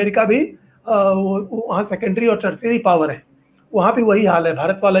यूरोप अमेरिका भी वहाँ सेकेंडरी और टर्शियरी पावर है, वहाँ भी वही हाल है,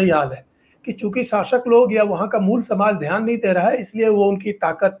 भारत वाला ही हाल है कि चूंकि शासक लोग या वहाँ का मूल समाज ध्यान नहीं दे रहा है, इसलिए वो उनकी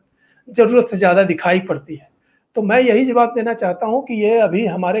ताकत जरूरत से ज़्यादा दिखाई पड़ती है। तो मैं यही जवाब देना चाहता हूँ कि ये अभी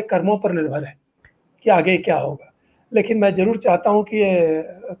हमारे कर्मों पर निर्भर है कि आगे क्या होगा, लेकिन मैं जरूर चाहता हूँ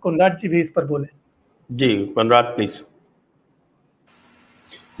कि कोनराड जी भी इस पर बोले। जी, Conrad please.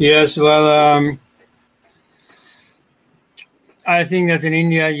 Yes, well, I think that in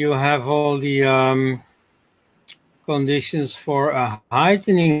India you have all the conditions for a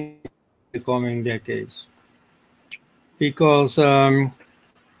heightening in the coming decades, because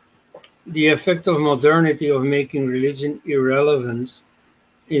the effect of modernity of making religion irrelevant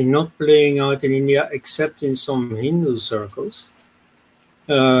is not playing out in India except in some Hindu circles,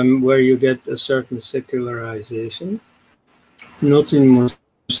 where you get a certain secularization, not in Muslims.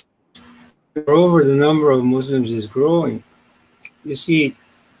 Moreover, the number of Muslims is growing. You see,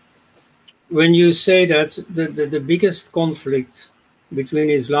 when you say that the biggest conflict between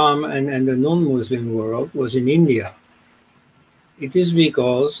Islam and the non-Muslim world was in India, it is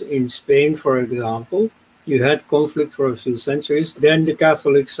because in Spain, for example, you had conflict for a few centuries, then the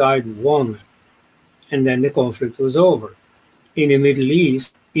Catholic side won, and then the conflict was over. In the Middle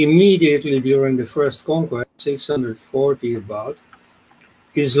East, immediately during the first conquest, 640 about,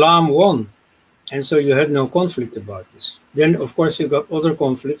 Islam won, and so you had no conflict about this. Then, of course, you got other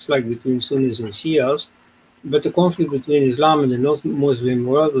conflicts like between Sunnis and Shias, but the conflict between Islam and the non-Muslim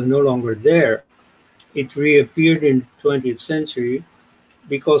world was no longer there. It reappeared in the 20th century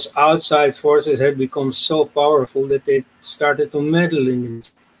because outside forces had become so powerful that they started to meddle in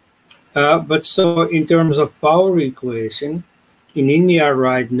it. But so in terms of power equation, in India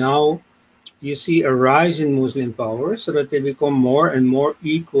right now, you see a rise in Muslim power so that they become more and more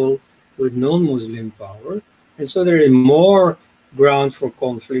equal with non-Muslim power. And so there is more ground for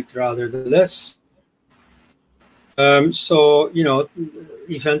conflict rather than less. So, you know,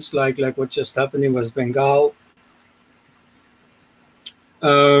 events like what just happened in West Bengal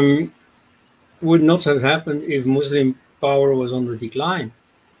would not have happened if Muslim power was on the decline.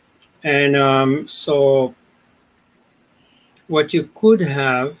 And so what you could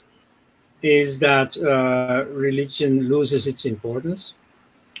have is that religion loses its importance,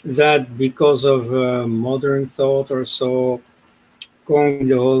 that because of modern thought or so, conquering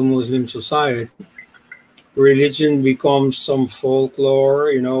the whole Muslim society, religion becomes some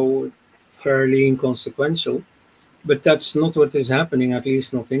folklore, you know, fairly inconsequential. But that's not what is happening, at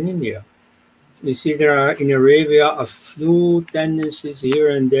least not in India. You see, there are in Arabia a few tendencies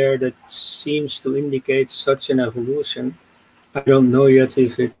here and there that seems to indicate such an evolution. I don't know yet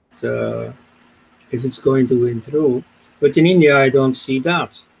if it's going to win through, but in India I don't see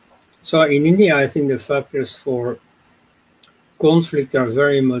that. So in India, I think the factors for conflict are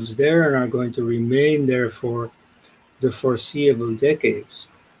very much there and are going to remain there for the foreseeable decades.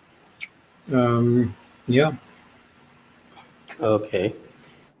 Yeah. Okay.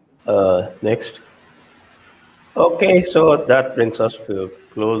 Next. Okay, so that brings us to the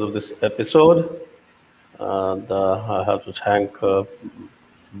close of this episode. And I have to thank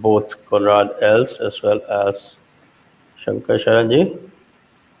both Koenraad Elst as well as Shankar Sharan ji.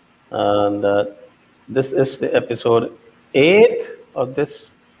 And this is the episode 8 of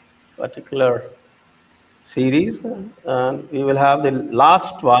this particular series, and we will have the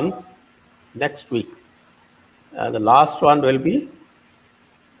last one next week. And the last one will be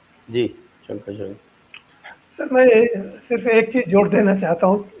ji Shankar ji. Sir मैं सिर्फ एक चीज़ जोड़ देना चाहता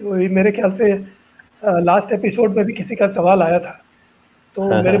हूँ, मेरे ख्याल से लास्ट एपिसोड में भी किसी का सवाल आया था,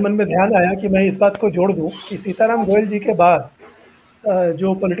 तो मेरे मन में ध्यान आया कि मैं इस बात को जोड़ दूं कि सीताराम गोयल जी के बाद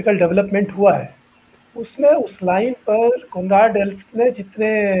जो पॉलिटिकल डेवलपमेंट हुआ है उसमें उस लाइन पर कोनराड एल्स्ट ने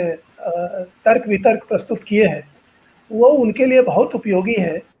जितने तर्क वितर्क प्रस्तुत किए हैं वो उनके लिए बहुत उपयोगी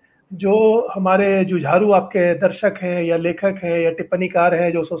है। जो हमारे जुझारू आपके दर्शक हैं या लेखक हैं या टिप्पणीकार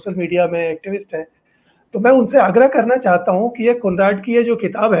हैं जो सोशल मीडिया में एक्टिविस्ट हैं, तो मैं उनसे आग्रह करना चाहता हूं कि ये कोनराड की ये जो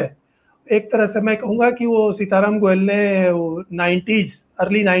किताब है, एक तरह से मैं कहूँगा कि वो सीताराम गोयल ने 90s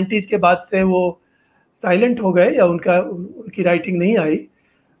अर्ली 90s के बाद से वो साइलेंट हो गए या उनकी राइटिंग नहीं आई,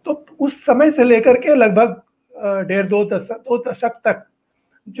 तो उस समय से लेकर के लगभग 1.5-2 दशक तक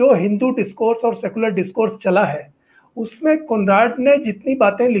जो हिंदू डिस्कोर्स और सेकुलर डिस्कोर्स चला है उसमें कोनराड ने जितनी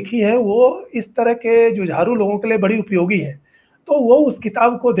बातें लिखी हैं वो इस तरह के जुझारू लोगों के लिए बड़ी उपयोगी है। तो वो उस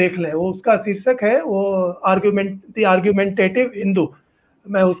किताब को देख लें, वो उसका शीर्षक है वो द आर्ग्यूमेंटेटिव हिंदू।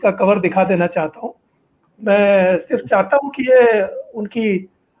 मैं उसका कवर दिखा देना चाहता हूँ। मैं सिर्फ चाहता हूँ कि ये उनकी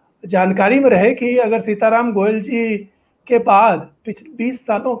जानकारी में रहे कि अगर सीताराम गोयल जी के बाद पिछले 20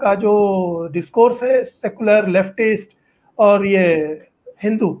 सालों का जो डिस्कोर्स है सेकुलर, लेफ्टिस्ट और ये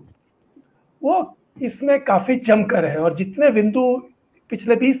हिंदू, वो इसमें काफ़ी जमकर है। और जितने बिंदु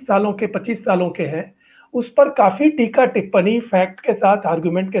पिछले 20 सालों के, 25 सालों के हैं, उस पर काफ़ी टीका टिप्पणी फैक्ट के साथ,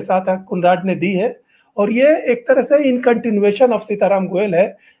 आर्गुमेंट के साथ कोनराड ने दी है। और ये एक तरह से in continuation of Sitaram Goyal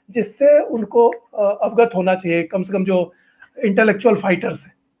है, जिससे उनको अवगत होना चाहिए, कम से कम जो इंटेलेक्चुअल फाइटर्स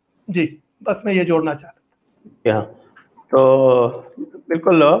हैं। जी, बस मैं ये जोड़ना चाहता हूँ। तो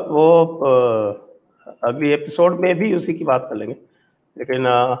बिल्कुल वो अगली एपिसोड में भी उसी की बात कर लेंगे, लेकिन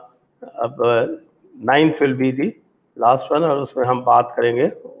अब 9th will be the last one, और उसमें हम बात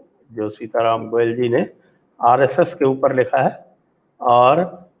करेंगे जो सीताराम गोयल जी ने आरएसएस के ऊपर लिखा है,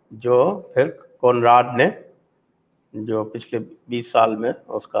 और जो फिर कोनराड ने जो पिछले 20 साल में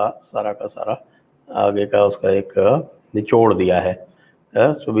उसका सारा का सारा आगे का उसका एक निचोड़ दिया है.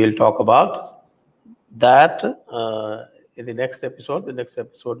 So we'll talk about that in the next episode. The next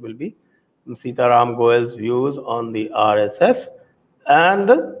episode will be Sitaram Goel's views on the RSS and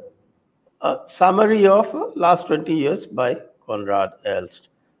a summary of last 20 years by Koenraad Elst.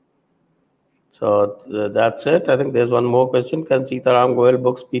 So that's it. I think there's one more question. Can Sitaram Goel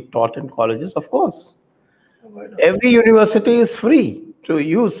books be taught in colleges? Of course. Every university is free to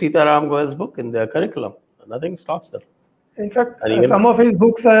use Sitaram Goel's book in their curriculum. Nothing stops them. In fact, some of his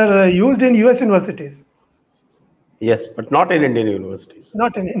books are used in US universities. Yes, but not in Indian universities.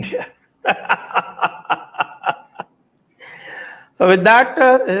 Not in India. So with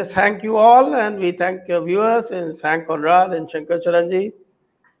that, thank you all, and we thank your viewers, and thank Koenraad and Shankar Sharan ji.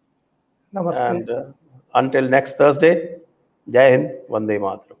 Namaste. And until next Thursday, Jai Hind, Vande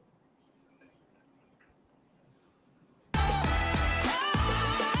Mataram.